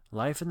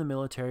 Life in the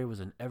military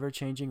was an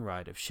ever-changing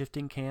ride of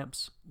shifting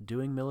camps,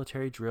 doing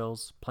military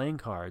drills, playing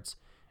cards,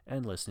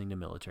 and listening to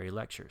military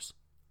lectures.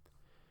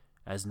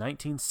 As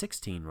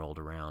 1916 rolled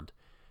around,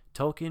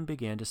 Tolkien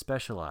began to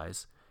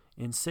specialize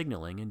in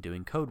signaling and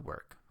doing code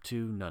work,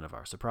 to none of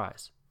our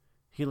surprise.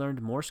 He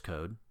learned Morse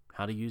code,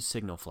 how to use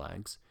signal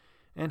flags,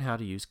 and how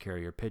to use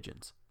carrier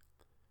pigeons.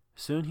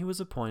 Soon he was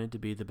appointed to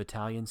be the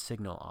battalion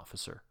signal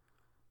officer.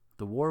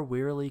 The war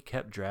wearily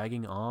kept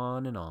dragging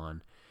on,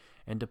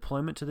 and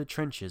deployment to the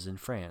trenches in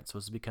France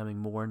was becoming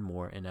more and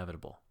more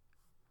inevitable.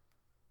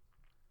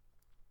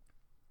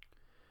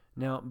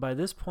 Now, by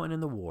this point in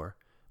the war,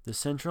 the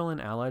Central and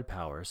Allied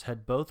powers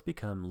had both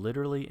become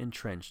literally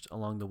entrenched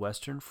along the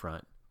Western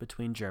Front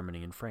between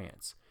Germany and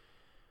France.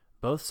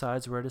 Both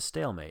sides were at a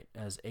stalemate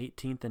as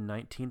 18th and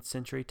 19th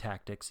century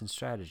tactics and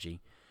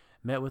strategy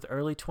met with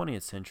early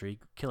 20th century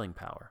killing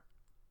power.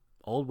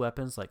 Old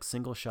weapons like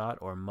single-shot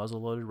or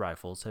muzzle-loaded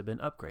rifles had been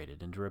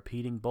upgraded into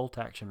repeating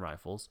bolt-action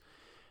rifles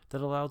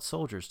that allowed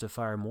soldiers to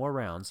fire more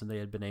rounds than they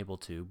had been able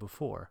to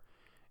before,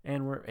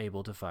 and were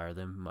able to fire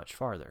them much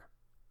farther.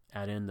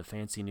 Add in the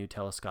fancy new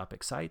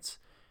telescopic sights,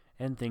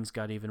 and things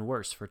got even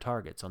worse for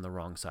targets on the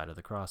wrong side of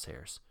the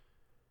crosshairs.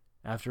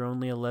 After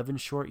only 11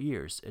 short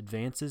years,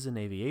 advances in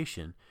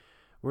aviation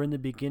were in the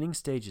beginning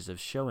stages of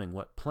showing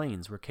what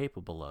planes were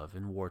capable of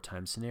in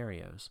wartime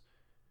scenarios.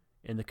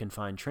 In the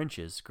confined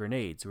trenches,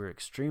 grenades were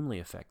extremely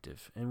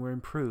effective and were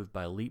improved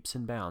by leaps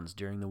and bounds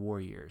during the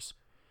war years.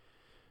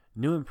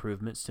 New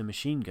improvements to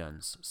machine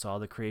guns saw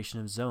the creation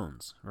of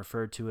zones,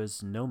 referred to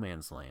as no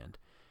man's land,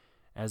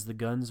 as the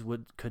guns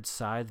could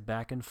scythe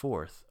back and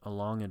forth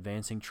along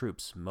advancing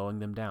troops, mowing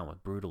them down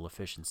with brutal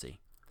efficiency.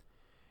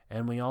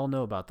 And we all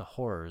know about the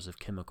horrors of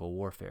chemical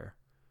warfare.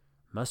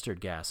 Mustard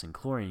gas and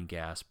chlorine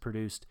gas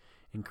produced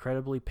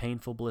incredibly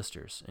painful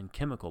blisters, and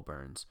chemical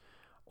burns,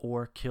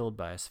 or killed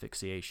by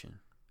asphyxiation.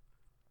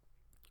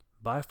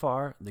 By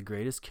far, the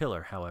greatest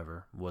killer,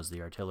 however, was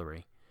the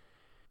artillery.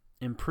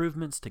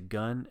 Improvements to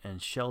gun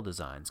and shell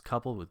designs,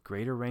 coupled with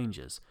greater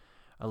ranges,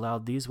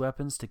 allowed these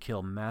weapons to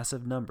kill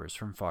massive numbers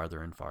from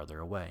farther and farther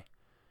away.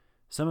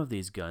 Some of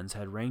these guns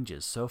had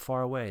ranges so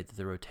far away that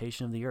the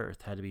rotation of the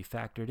Earth had to be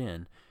factored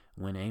in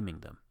when aiming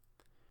them.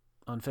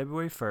 On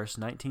February 1st,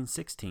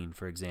 1916,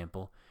 for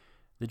example,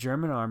 the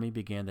German army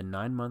began the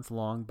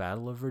 9-month-long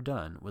Battle of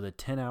Verdun with a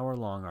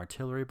 10-hour-long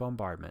artillery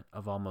bombardment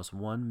of almost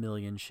 1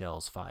 million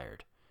shells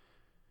fired.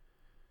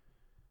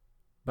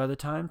 By the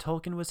time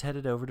Tolkien was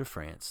headed over to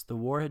France, the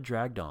war had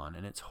dragged on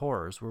and its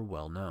horrors were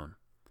well known.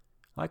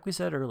 Like we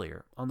said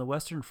earlier, on the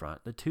Western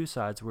Front, the two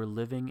sides were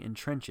living in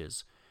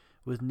trenches,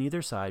 with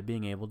neither side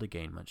being able to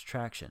gain much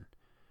traction.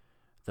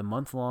 The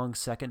month-long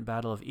Second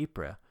Battle of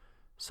Ypres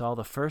saw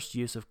the first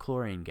use of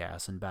chlorine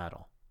gas in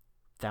battle.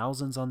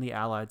 Thousands on the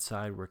Allied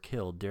side were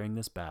killed during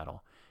this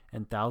battle,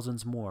 and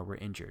thousands more were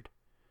injured.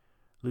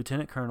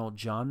 Lieutenant Colonel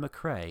John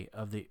McCrae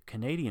of the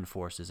Canadian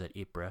forces at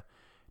Ypres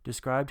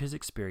described his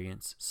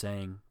experience,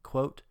 saying,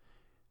 quote,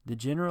 "The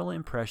general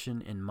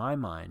impression in my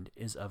mind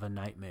is of a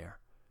nightmare.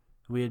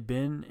 We had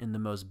been in the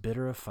most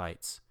bitter of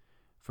fights.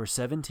 For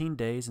 17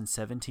 days and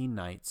 17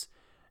 nights,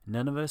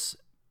 none of us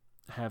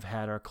have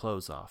had our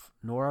clothes off,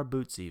 nor our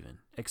boots even,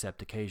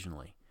 except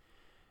occasionally.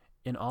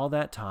 In all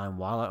that time,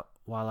 while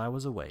I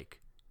was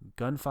awake,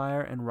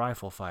 gunfire and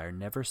rifle fire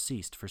never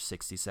ceased for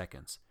 60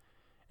 seconds,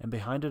 and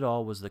behind it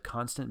all was the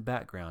constant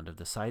background of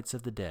the sights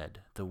of the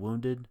dead, the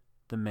wounded,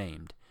 the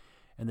maimed,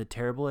 and the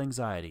terrible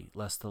anxiety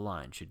lest the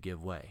line should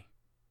give way."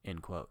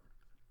 End quote.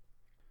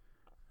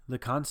 The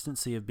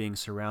constancy of being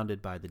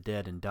surrounded by the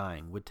dead and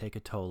dying would take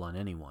a toll on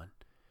anyone.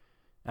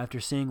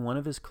 After seeing one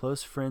of his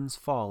close friends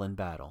fall in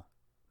battle,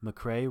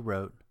 McCrae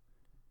wrote,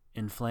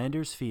 "In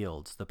Flanders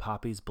fields the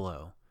poppies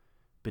blow,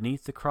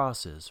 beneath the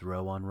crosses,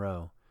 row on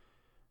row,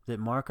 that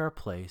mark our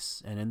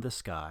place, and in the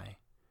sky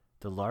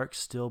the larks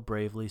still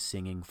bravely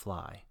singing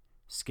fly,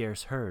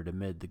 scarce heard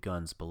amid the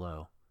guns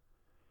below.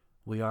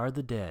 We are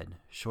the dead,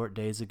 short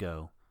days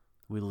ago,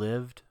 we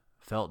lived,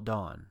 felt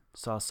dawn,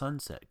 saw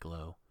sunset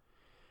glow,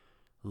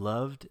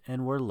 loved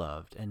and were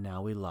loved, and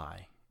now we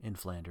lie in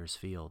Flanders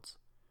fields.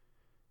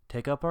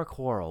 Take up our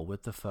quarrel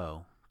with the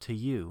foe, to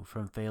you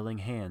from failing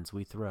hands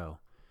we throw.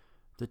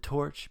 The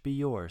torch be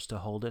yours to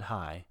hold it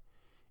high.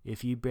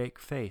 If ye break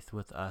faith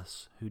with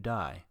us who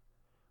die,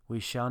 we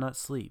shall not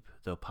sleep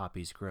though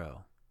poppies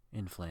grow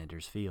in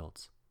Flanders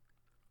fields."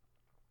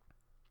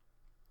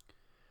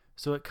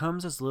 So it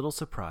comes as little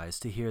surprise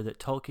to hear that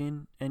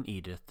Tolkien and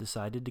Edith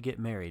decided to get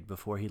married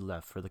before he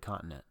left for the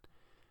continent.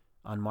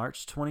 On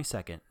March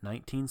 22,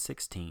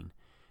 1916,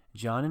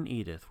 John and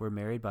Edith were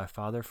married by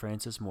Father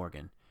Francis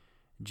Morgan,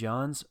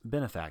 John's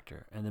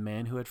benefactor and the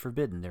man who had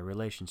forbidden their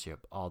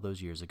relationship all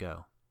those years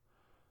ago.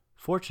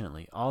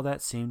 Fortunately, all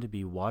that seemed to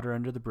be water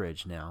under the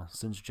bridge now,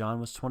 since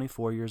John was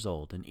 24 years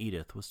old and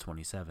Edith was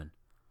 27.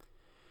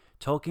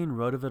 Tolkien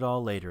wrote of it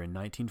all later in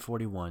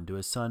 1941 to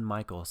his son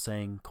Michael,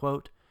 saying,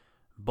 quote,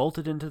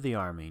 "Bolted into the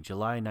army,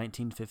 July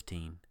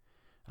 1915.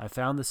 I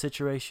found the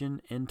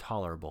situation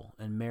intolerable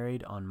and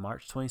married on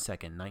March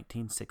 22,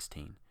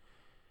 1916.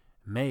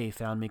 May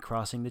found me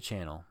crossing the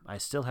Channel. I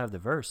still have the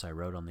verse I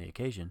wrote on the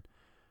occasion,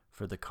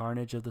 for the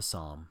carnage of the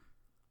Somme."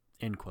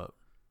 End quote.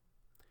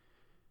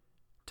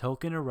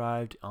 Tolkien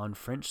arrived on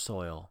French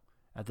soil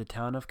at the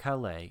town of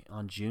Calais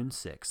on June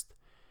 6th,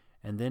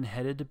 and then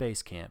headed to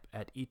base camp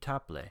at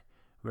Étaples,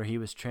 where he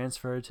was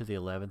transferred to the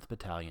 11th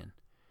Battalion.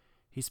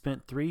 He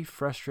spent 3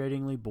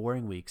 frustratingly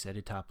boring weeks at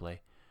Étaples,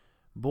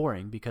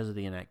 boring because of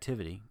the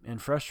inactivity, and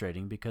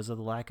frustrating because of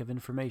the lack of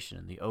information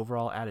and the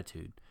overall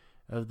attitude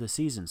of the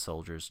seasoned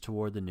soldiers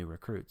toward the new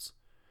recruits.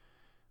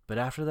 But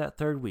after that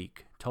 3rd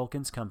week,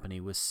 Tolkien's company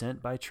was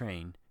sent by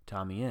train to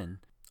Amiens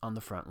on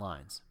the front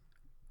lines.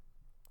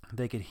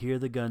 They could hear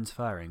the guns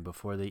firing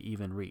before they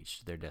even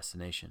reached their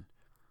destination.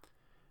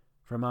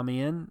 From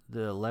Amiens,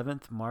 the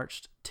 11th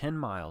marched 10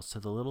 miles to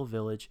the little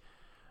village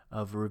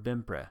of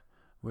Rubempre,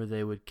 where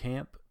they would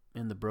camp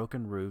in the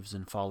broken roofs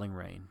and falling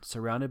rain,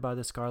 surrounded by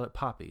the scarlet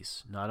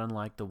poppies, not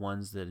unlike the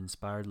ones that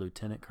inspired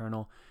Lieutenant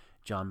Colonel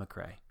John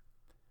McCrae.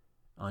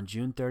 On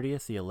June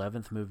 30th, the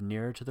 11th moved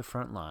nearer to the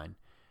front line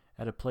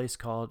at a place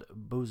called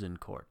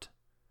Bouzencourt.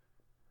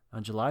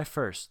 On July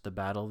 1st, the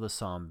Battle of the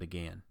Somme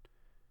began.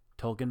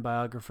 Tolkien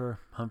biographer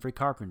Humphrey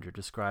Carpenter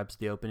describes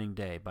the opening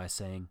day by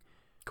saying,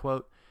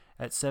 quote,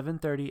 "At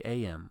 7:30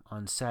 a.m.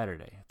 on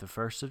Saturday, the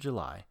 1st of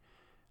July,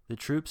 the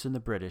troops in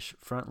the British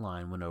front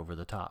line went over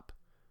the top.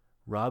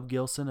 Rob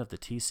Gilson of the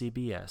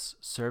TCBS,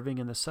 serving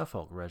in the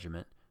Suffolk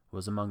Regiment,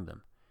 was among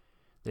them.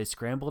 They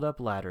scrambled up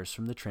ladders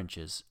from the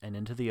trenches and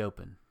into the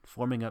open,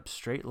 forming up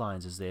straight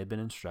lines as they had been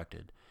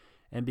instructed,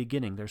 and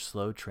beginning their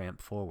slow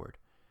tramp forward.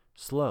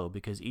 Slow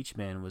because each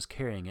man was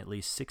carrying at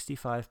least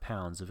 65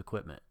 pounds of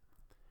equipment.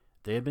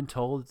 They had been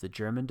told that the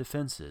German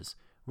defenses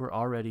were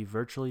already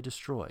virtually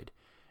destroyed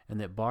and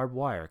that barbed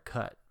wire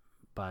cut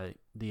by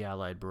the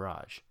Allied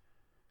barrage.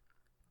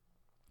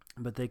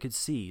 but they could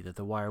see that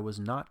the wire was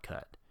not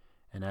cut,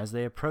 and as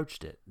they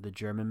approached it, the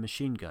German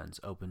machine guns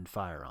opened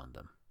fire on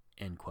them."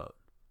 End quote.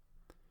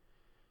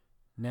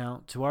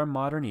 Now, to our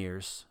modern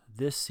ears,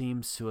 this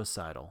seems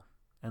suicidal,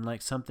 and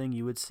like something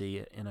you would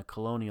see in a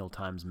colonial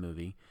times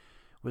movie,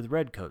 with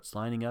redcoats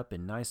lining up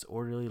in nice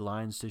orderly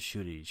lines to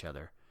shoot at each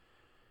other.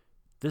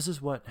 This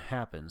is what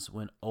happens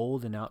when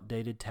old and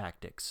outdated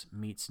tactics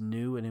meets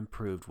new and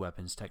improved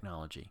weapons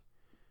technology.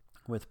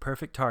 With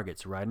perfect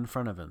targets right in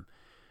front of him,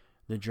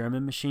 the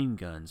German machine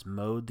guns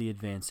mowed the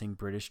advancing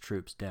British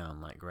troops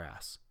down like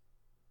grass.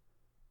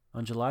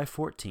 On July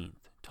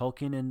 14th,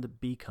 Tolkien and the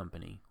B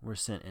Company were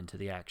sent into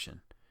the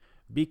action.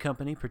 B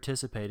Company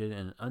participated in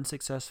an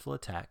unsuccessful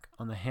attack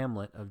on the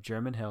hamlet of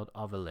German-held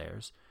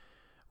Auvillers,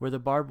 where the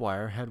barbed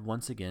wire had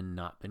once again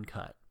not been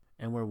cut,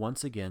 and where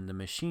once again the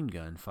machine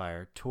gun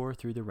fire tore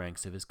through the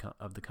ranks of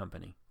the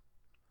company.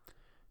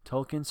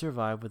 Tolkien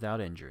survived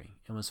without injury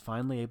and was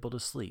finally able to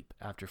sleep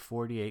after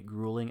 48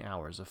 grueling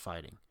hours of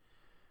fighting.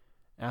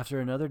 After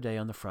another day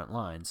on the front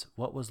lines,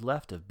 what was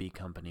left of B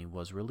Company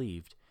was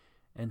relieved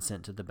and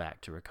sent to the back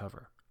to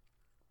recover.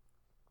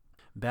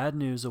 Bad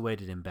news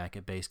awaited him back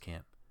at base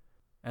camp.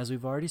 As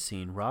we've already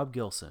seen, Rob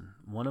Gilson,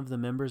 one of the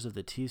members of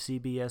the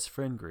TCBS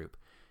friend group,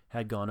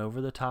 had gone over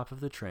the top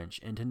of the trench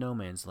into no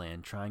man's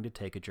land trying to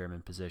take a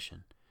German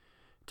position.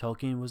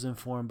 Tolkien was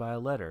informed by a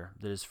letter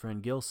that his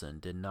friend Gilson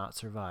did not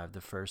survive the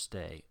first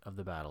day of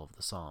the Battle of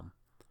the Somme.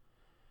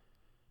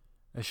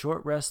 A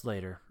short rest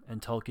later,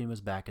 and Tolkien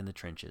was back in the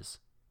trenches.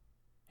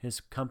 His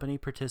company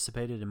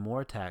participated in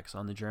more attacks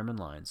on the German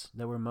lines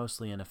that were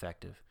mostly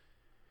ineffective.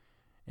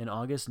 In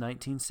August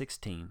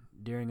 1916,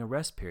 during a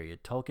rest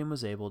period, Tolkien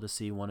was able to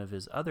see one of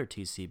his other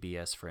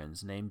TCBS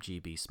friends named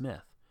G.B.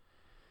 Smith.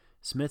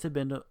 Smith had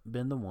been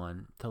the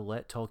one to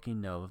let Tolkien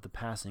know of the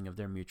passing of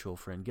their mutual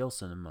friend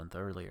Gilson a month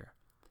earlier.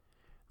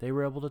 They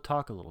were able to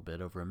talk a little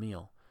bit over a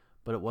meal,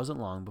 but it wasn't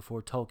long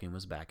before Tolkien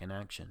was back in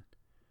action.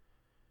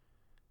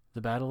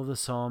 The Battle of the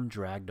Somme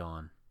dragged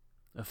on.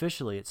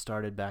 Officially, it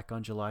started back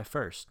on July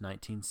 1st,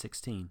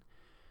 1916,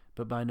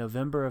 but by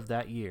November of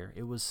that year,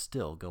 it was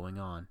still going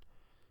on.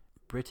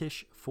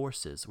 British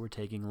forces were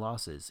taking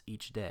losses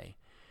each day,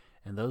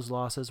 and those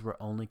losses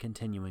were only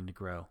continuing to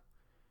grow.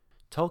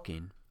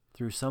 Tolkien,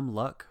 through some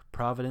luck,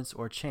 providence,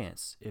 or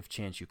chance, if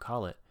chance you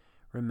call it,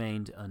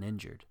 remained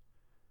uninjured.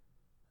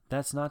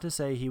 That's not to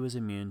say he was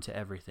immune to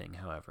everything,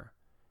 however.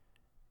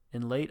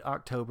 In late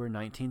October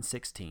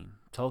 1916,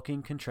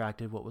 Tolkien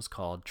contracted what was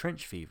called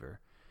trench fever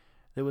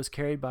that was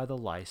carried by the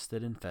lice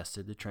that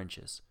infested the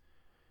trenches.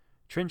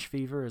 Trench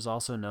fever is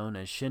also known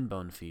as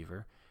shinbone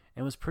fever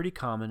and was pretty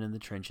common in the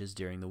trenches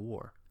during the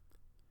war.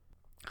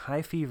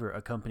 High fever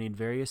accompanied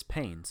various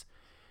pains,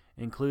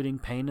 including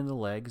pain in the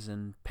legs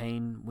and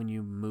pain when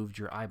you moved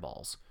your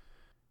eyeballs.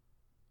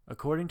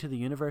 According to the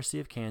University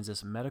of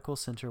Kansas Medical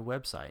Center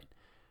website,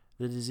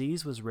 the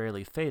disease was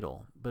rarely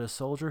fatal, but a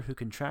soldier who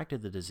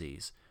contracted the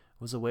disease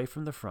was away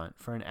from the front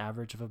for an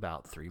average of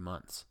about 3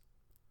 months.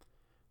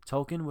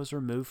 Tolkien was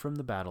removed from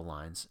the battle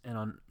lines and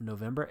on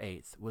November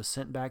 8th was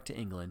sent back to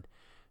England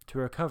to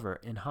recover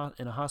in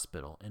a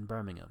hospital in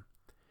Birmingham.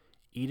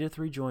 Edith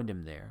rejoined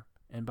him there,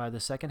 and by the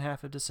second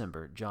half of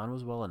December, John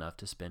was well enough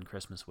to spend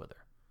Christmas with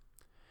her.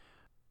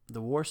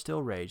 The war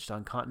still raged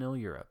on continental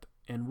Europe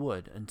and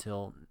would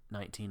until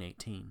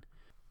 1918.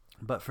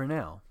 But for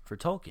now, for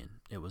Tolkien,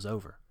 it was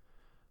over.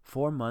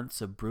 4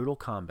 months of brutal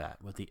combat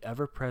with the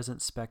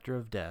ever-present specter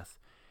of death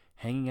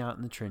hanging out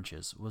in the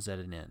trenches was at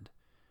an end.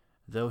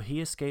 Though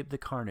he escaped the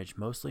carnage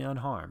mostly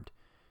unharmed,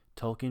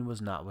 Tolkien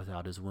was not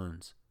without his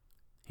wounds.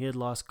 He had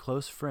lost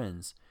close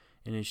friends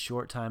in his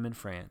short time in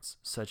France,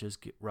 such as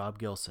Rob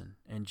Gilson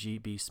and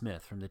G.B.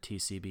 Smith from the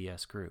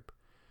TCBS group.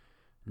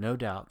 No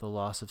doubt the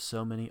loss of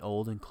so many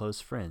old and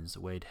close friends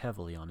weighed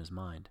heavily on his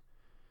mind.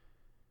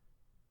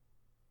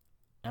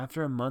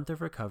 After a month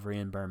of recovery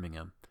in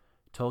Birmingham,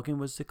 Tolkien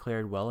was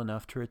declared well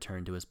enough to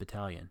return to his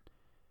battalion.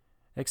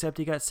 Except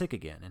he got sick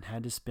again and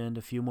had to spend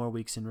a few more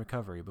weeks in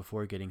recovery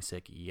before getting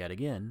sick yet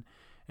again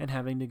and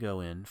having to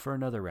go in for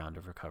another round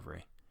of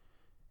recovery.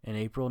 In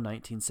April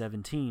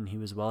 1917, he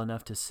was well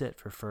enough to sit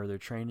for further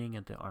training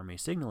at the Army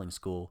Signaling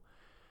School,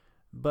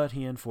 but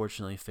he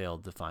unfortunately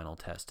failed the final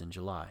test in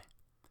July.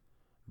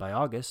 By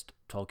August,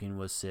 Tolkien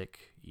was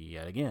sick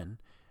yet again,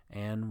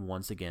 and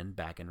once again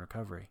back in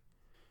recovery.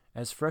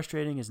 As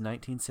frustrating as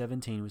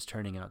 1917 was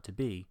turning out to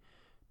be,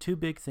 2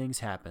 big things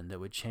happened that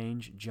would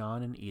change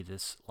John and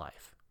Edith's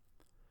life.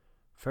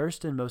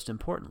 First and most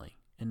importantly,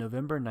 in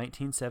November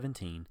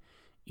 1917,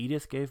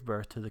 Edith gave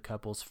birth to the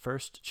couple's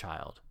first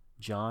child,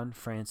 John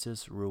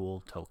Francis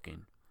Reuel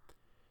Tolkien.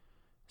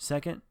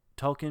 Second,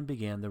 Tolkien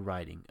began the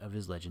writing of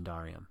his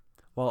legendarium.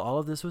 While all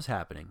of this was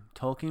happening,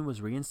 Tolkien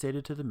was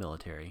reinstated to the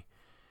military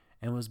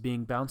and was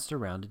being bounced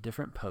around to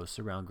different posts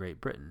around Great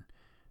Britain,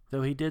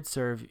 though he did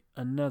serve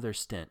another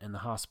stint in the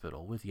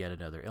hospital with yet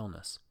another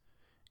illness.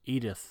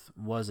 Edith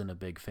wasn't a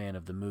big fan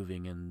of the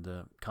moving and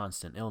the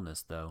constant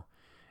illness, though,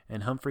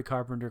 and Humphrey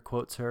Carpenter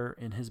quotes her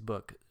in his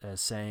book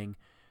as saying,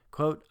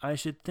 quote, "I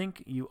should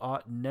think you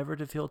ought never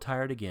to feel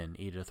tired again,"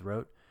 Edith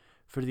wrote,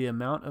 for the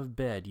amount of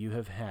bed you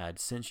have had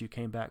since you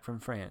came back from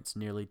France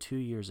nearly 2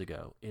 years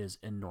ago is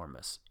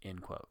enormous."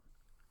 End quote.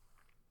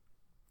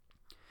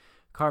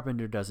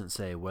 Carpenter doesn't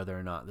say whether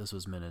or not this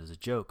was meant as a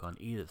joke on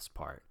Edith's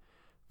part,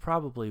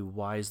 probably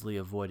wisely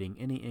avoiding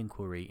any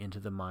inquiry into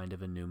the mind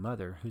of a new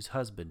mother whose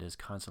husband is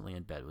constantly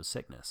in bed with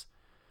sickness.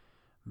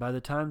 By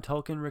the time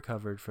Tolkien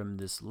recovered from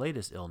this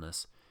latest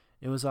illness,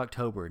 it was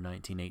October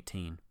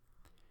 1918.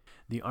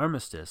 The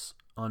armistice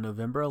on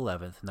November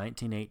 11,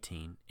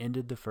 1918,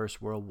 ended the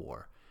First World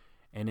War,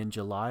 and in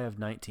July of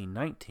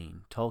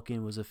 1919,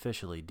 Tolkien was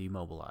officially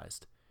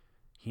demobilized.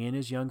 He and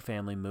his young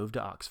family moved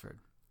to Oxford.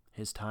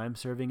 His time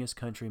serving his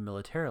country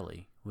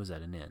militarily was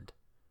at an end.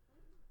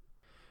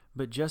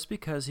 But just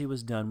because he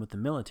was done with the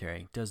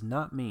military does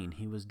not mean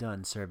he was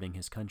done serving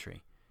his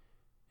country.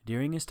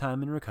 During his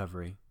time in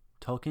recovery,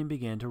 Tolkien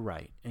began to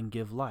write and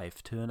give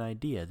life to an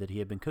idea that he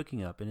had been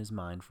cooking up in his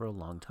mind for a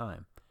long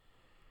time.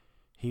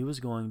 He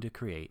was going to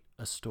create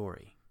a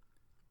story.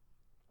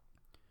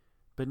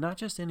 But not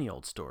just any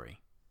old story.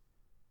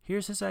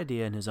 Here's his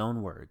idea in his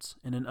own words,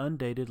 in an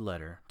undated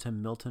letter to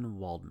Milton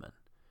Waldman.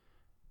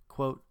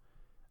 Quote,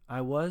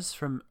 "I was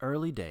from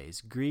early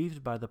days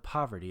grieved by the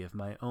poverty of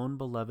my own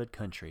beloved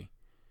country.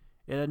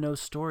 It had no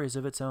stories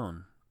of its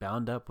own,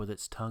 bound up with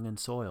its tongue and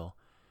soil,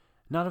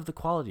 not of the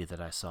quality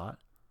that I sought,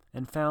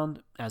 and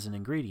found as an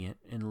ingredient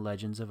in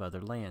legends of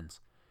other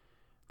lands.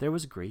 There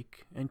was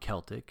Greek and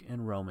Celtic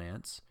and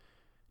Romance,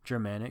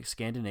 Germanic,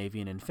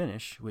 Scandinavian, and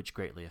Finnish, which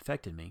greatly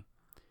affected me,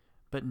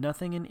 but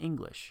nothing in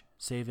English,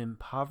 save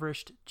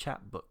impoverished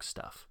chapbook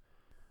stuff.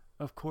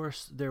 Of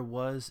course, there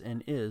was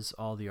and is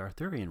all the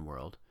Arthurian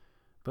world,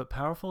 but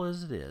powerful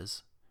as it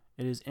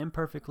is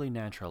imperfectly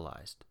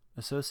naturalized,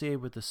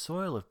 associated with the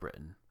soil of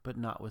Britain, but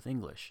not with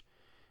English,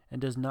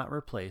 and does not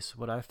replace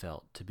what I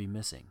felt to be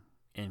missing."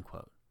 End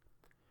quote.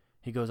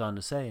 He goes on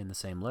to say in the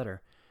same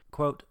letter,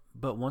 quote,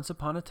 "But once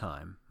upon a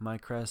time, my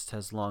crest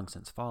has long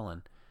since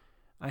fallen,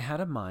 I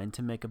had a mind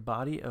to make a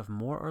body of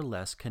more or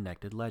less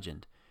connected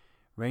legend,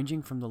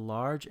 ranging from the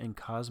large and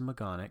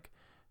cosmogonic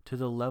to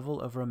the level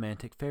of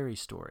romantic fairy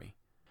story,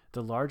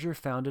 the larger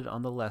founded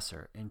on the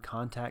lesser in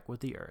contact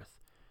with the earth,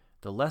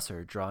 the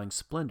lesser drawing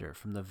splendor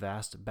from the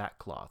vast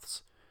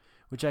backcloths,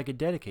 which I could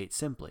dedicate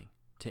simply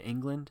to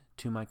England,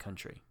 to my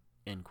country."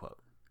 End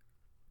quote.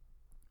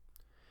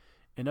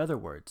 In other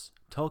words,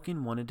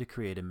 Tolkien wanted to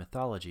create a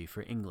mythology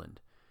for England,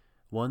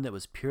 one that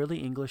was purely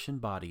English in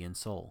body and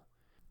soul.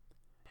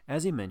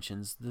 As he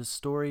mentions, the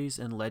stories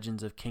and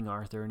legends of King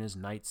Arthur and his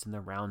knights in the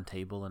Round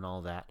Table and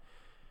all that,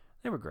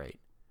 they were great,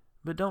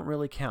 but don't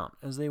really count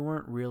as they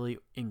weren't really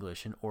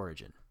English in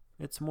origin.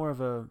 It's more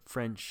of a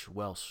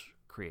French-Welsh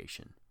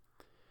creation.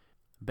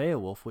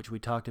 Beowulf, which we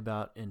talked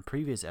about in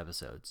previous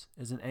episodes,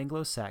 is an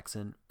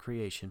Anglo-Saxon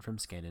creation from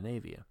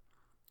Scandinavia.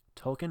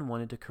 Tolkien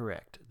wanted to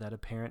correct that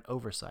apparent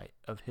oversight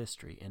of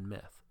history and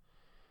myth.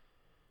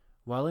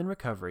 While in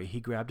recovery, he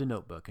grabbed a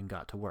notebook and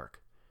got to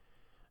work.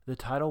 The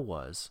title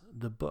was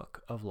The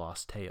Book of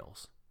Lost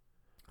Tales.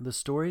 The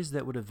stories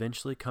that would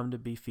eventually come to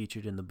be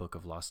featured in the Book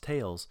of Lost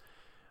Tales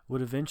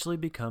would eventually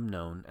become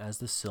known as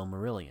the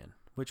Silmarillion,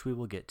 which we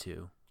will get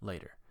to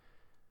later.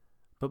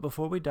 But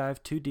before we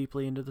dive too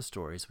deeply into the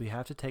stories, we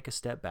have to take a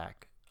step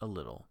back a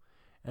little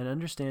and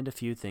understand a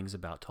few things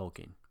about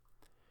Tolkien.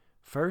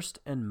 First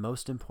and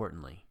most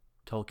importantly,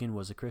 Tolkien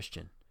was a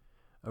Christian.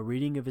 A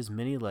reading of his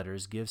many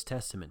letters gives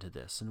testament to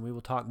this, and we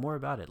will talk more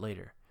about it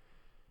later.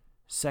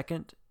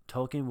 Second,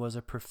 Tolkien was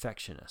a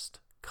perfectionist,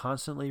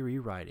 constantly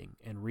rewriting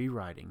and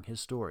rewriting his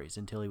stories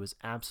until he was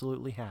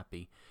absolutely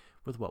happy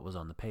with what was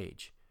on the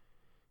page.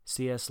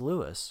 C.S.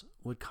 Lewis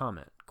would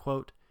comment,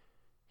 quote,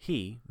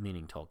 "He,"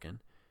 meaning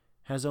Tolkien,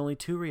 "has only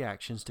two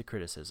reactions to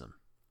criticism.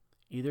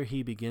 Either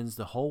he begins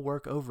the whole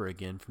work over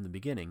again from the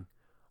beginning,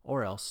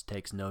 or else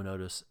takes no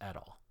notice at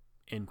all."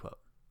 End quote.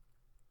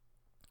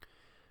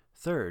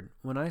 Third,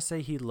 when I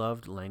say he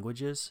loved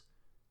languages,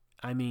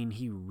 I mean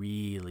he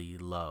really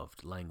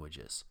loved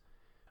languages.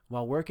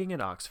 While working at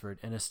Oxford,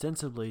 and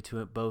ostensibly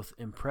to both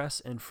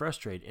impress and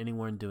frustrate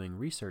anyone doing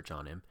research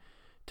on him,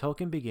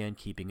 Tolkien began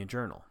keeping a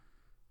journal.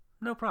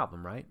 No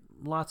problem, right?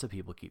 Lots of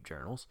people keep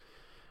journals.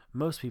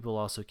 Most people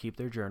also keep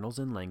their journals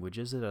in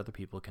languages that other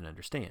people can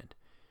understand.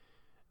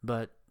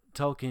 But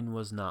Tolkien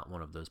was not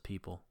one of those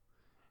people.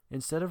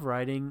 Instead of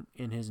writing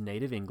in his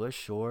native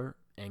English or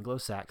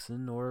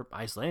Anglo-Saxon or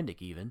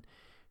Icelandic even,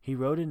 he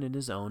wrote it in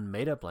his own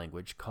made-up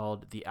language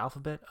called the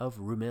Alphabet of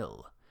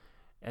Rumil.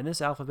 And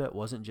this alphabet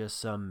wasn't just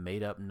some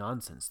made-up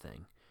nonsense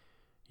thing.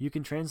 You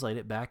can translate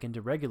it back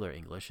into regular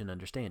English and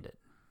understand it.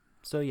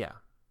 So yeah,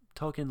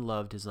 Tolkien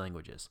loved his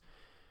languages.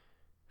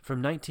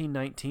 From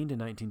 1919 to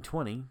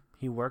 1920,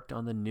 he worked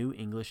on the New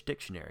English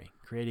Dictionary,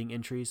 creating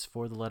entries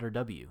for the letter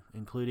W,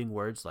 including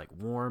words like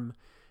warm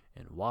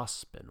and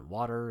wasp and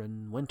water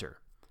and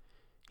winter.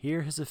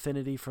 Here his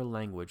affinity for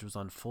language was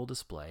on full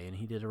display, and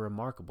he did a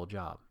remarkable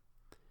job.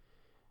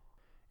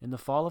 In the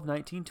fall of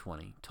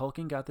 1920,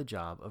 Tolkien got the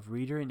job of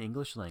reader in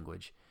English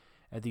language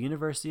at the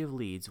University of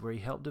Leeds, where he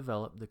helped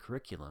develop the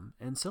curriculum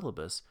and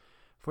syllabus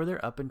for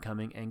their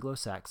up-and-coming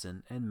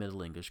Anglo-Saxon and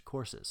Middle English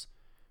courses.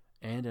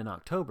 and in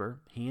October,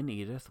 he and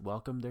Edith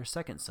welcomed their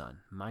second son,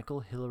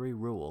 Michael Hilary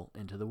Reuel,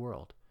 into the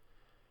world.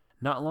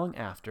 Not long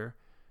after,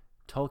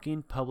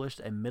 Tolkien published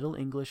a Middle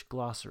English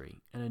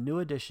glossary and a new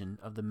edition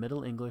of the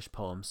Middle English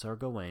poem Sir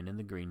Gawain and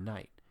the Green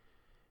Knight.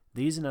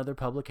 These and other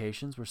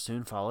publications were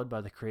soon followed by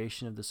the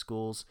creation of the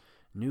school's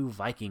new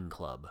Viking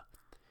Club.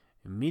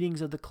 Meetings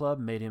of the club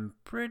made him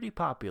pretty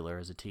popular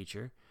as a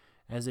teacher,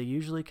 as they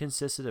usually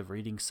consisted of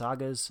reading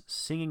sagas,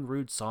 singing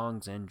rude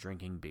songs, and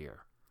drinking beer.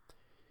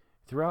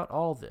 Throughout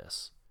all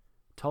this,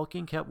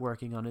 Tolkien kept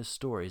working on his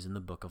stories in the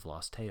Book of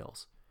Lost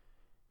Tales.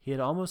 He had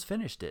almost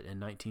finished it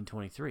in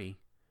 1923,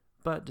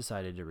 but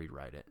decided to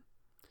rewrite it.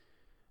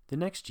 The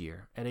next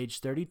year, at age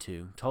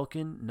 32,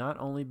 Tolkien not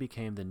only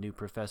became the new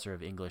professor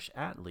of English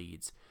at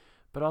Leeds,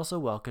 but also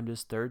welcomed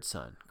his third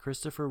son,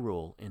 Christopher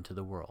Reuel, into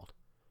the world.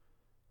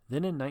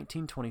 Then in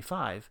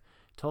 1925,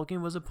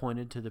 Tolkien was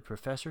appointed to the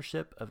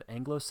professorship of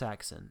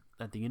Anglo-Saxon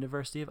at the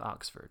University of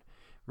Oxford,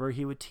 where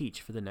he would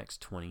teach for the next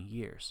 20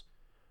 years.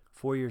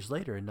 4 years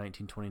later, in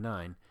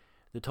 1929,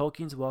 the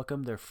Tolkiens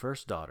welcomed their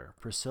first daughter,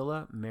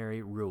 Priscilla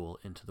Mary Reuel,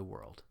 into the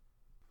world.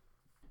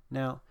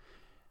 Now,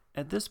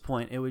 at this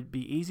point, it would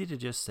be easy to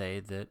just say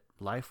that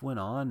life went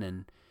on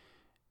and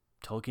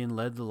Tolkien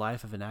led the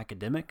life of an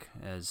academic,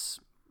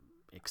 as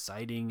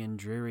exciting and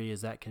dreary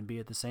as that can be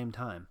at the same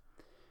time.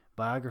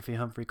 Biography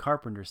Humphrey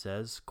Carpenter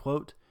says,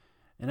 quote,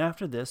 "And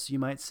after this, you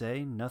might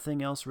say,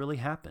 nothing else really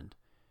happened.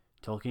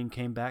 Tolkien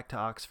came back to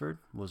Oxford,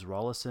 was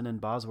Rawlinson and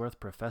Bosworth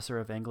Professor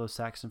of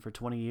Anglo-Saxon for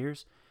 20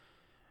 years,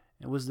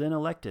 and was then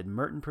elected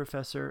Merton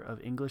Professor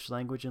of English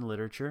Language and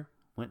Literature,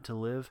 went to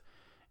live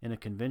in a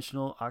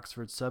conventional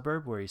Oxford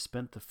suburb where he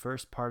spent the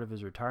first part of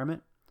his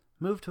retirement,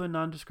 moved to a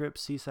nondescript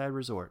seaside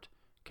resort,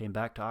 came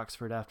back to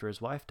Oxford after his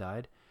wife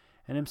died,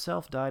 and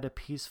himself died a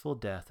peaceful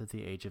death at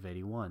the age of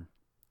 81.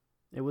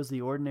 It was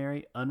the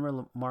ordinary,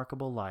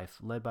 unremarkable life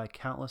led by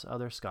countless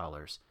other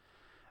scholars,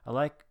 a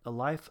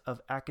life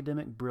of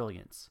academic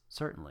brilliance,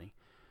 certainly,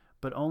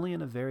 but only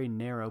in a very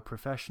narrow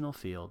professional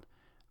field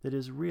that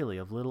is really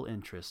of little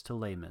interest to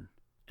laymen,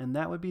 and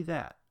that would be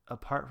that,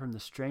 apart from the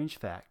strange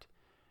fact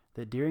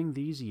that during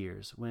these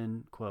years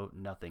when, quote,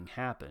 nothing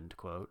happened,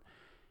 quote,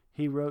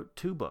 he wrote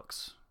 2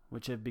 books,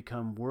 which have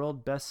become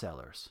world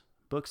bestsellers,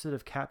 books that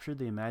have captured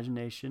the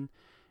imagination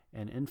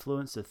and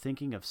influenced the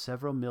thinking of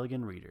several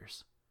million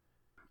readers.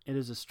 It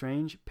is a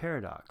strange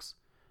paradox,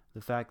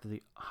 the fact that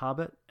The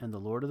Hobbit and The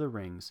Lord of the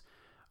Rings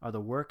are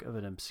the work of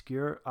an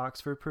obscure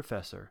Oxford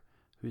professor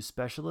whose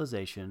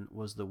specialization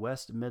was the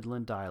West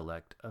Midland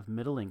dialect of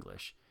Middle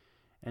English,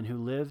 and who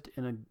lived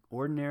in an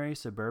ordinary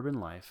suburban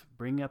life,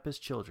 bringing up his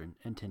children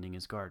and tending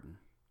his garden."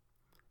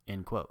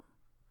 End quote.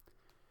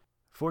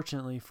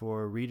 Fortunately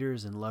for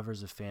readers and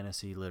lovers of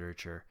fantasy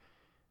literature,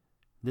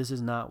 this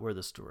is not where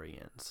the story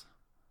ends.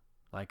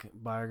 Like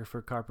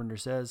biographer Carpenter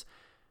says,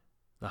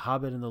 The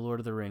Hobbit and The Lord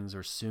of the Rings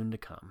are soon to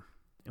come,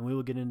 and we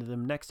will get into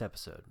them next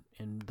episode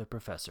in The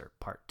Professor,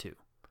 Part 2.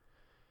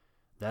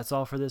 That's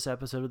all for this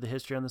episode of the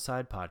History on the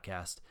Side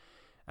podcast.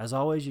 As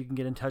always, you can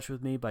get in touch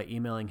with me by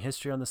emailing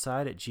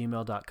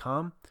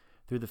historyontheside@gmail.com,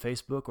 through the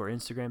Facebook or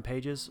Instagram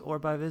pages, or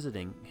by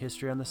visiting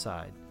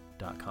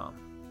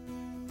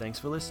historyontheside.com. Thanks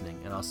for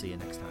listening, and I'll see you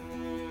next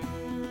time.